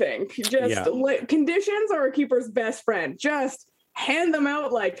I think. Conditions are a keeper's best friend. Just hand them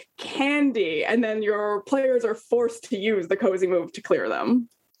out like candy, and then your players are forced to use the cozy move to clear them.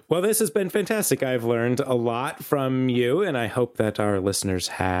 Well, this has been fantastic. I've learned a lot from you, and I hope that our listeners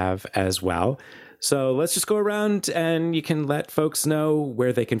have as well. So let's just go around and you can let folks know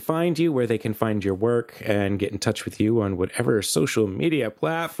where they can find you, where they can find your work, and get in touch with you on whatever social media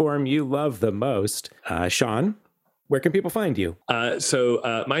platform you love the most. Sean, where can people find you? So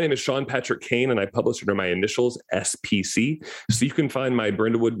my name is Sean Patrick Kane, and I publish under my initials, SPC. So you can find my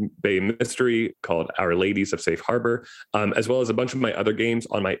Brindlewood Bay mystery called Our Ladies of Safe Harbor, as well as a bunch of my other games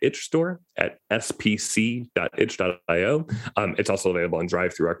on my itch store at spc.itch.io. It's also available on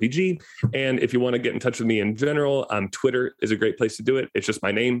DriveThruRPG. And if you want to get in touch with me in general, Twitter is a great place to do it. It's just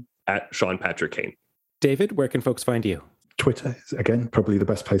my name, at Sean Patrick Kane. David, where can folks find you? Twitter is, again, probably the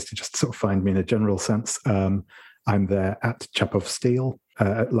best place to just sort of find me in a general sense. I'm there at Chap of Steel.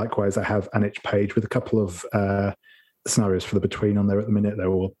 Likewise, I have an itch page with a couple of scenarios for the Between on there at the minute.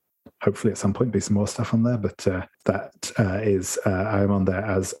 There will hopefully at some point be some more stuff on there, but I'm on there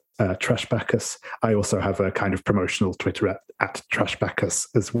as Trashbacchus. I also have a kind of promotional Twitter at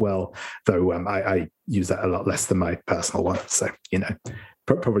Trashbacchus as well, though I use that a lot less than my personal one. So, you know,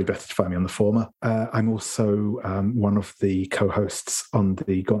 probably better to find me on the former. I'm also one of the co-hosts on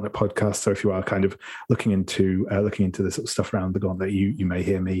the Gauntlet podcast. So if you are kind of looking into the sort of stuff around the Gauntlet, you may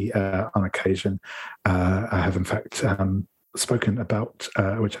hear me on occasion. I have in fact spoken about,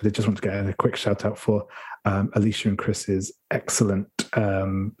 which I just want to get a quick shout out for, Alicia and Chris's excellent,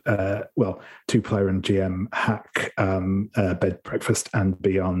 2-player and GM hack, Bed, Breakfast and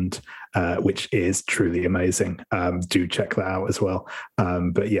Beyond, which is truly amazing. Do check that out as well.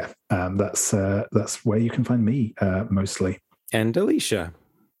 But yeah, that's where you can find me mostly. And Alicia,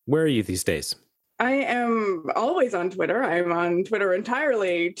 where are you these days? I am always on Twitter. I'm on Twitter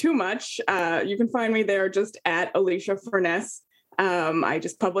entirely too much. You can find me there just at Alicia Furness. I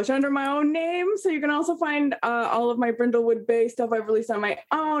just publish under my own name. So you can also find all of my Brindlewood Bay stuff I've released on my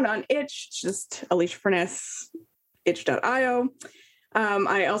own on itch, just Alicia Furness, itch.io.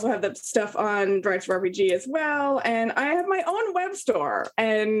 I also have the stuff on Director RPG as well. And I have my own web store.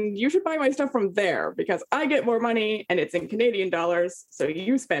 And you should buy my stuff from there because I get more money and it's in Canadian dollars. So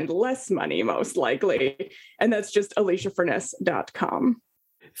you spend less money, most likely. And that's just aliciafurness.com.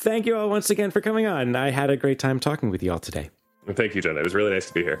 Thank you all once again for coming on. I had a great time talking with you all today. Well, thank you, Jen. It was really nice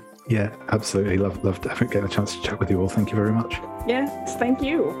to be here. Yeah, absolutely. Loved getting a chance to chat with you all. Thank you very much. Yes, thank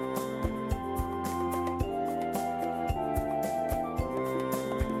you.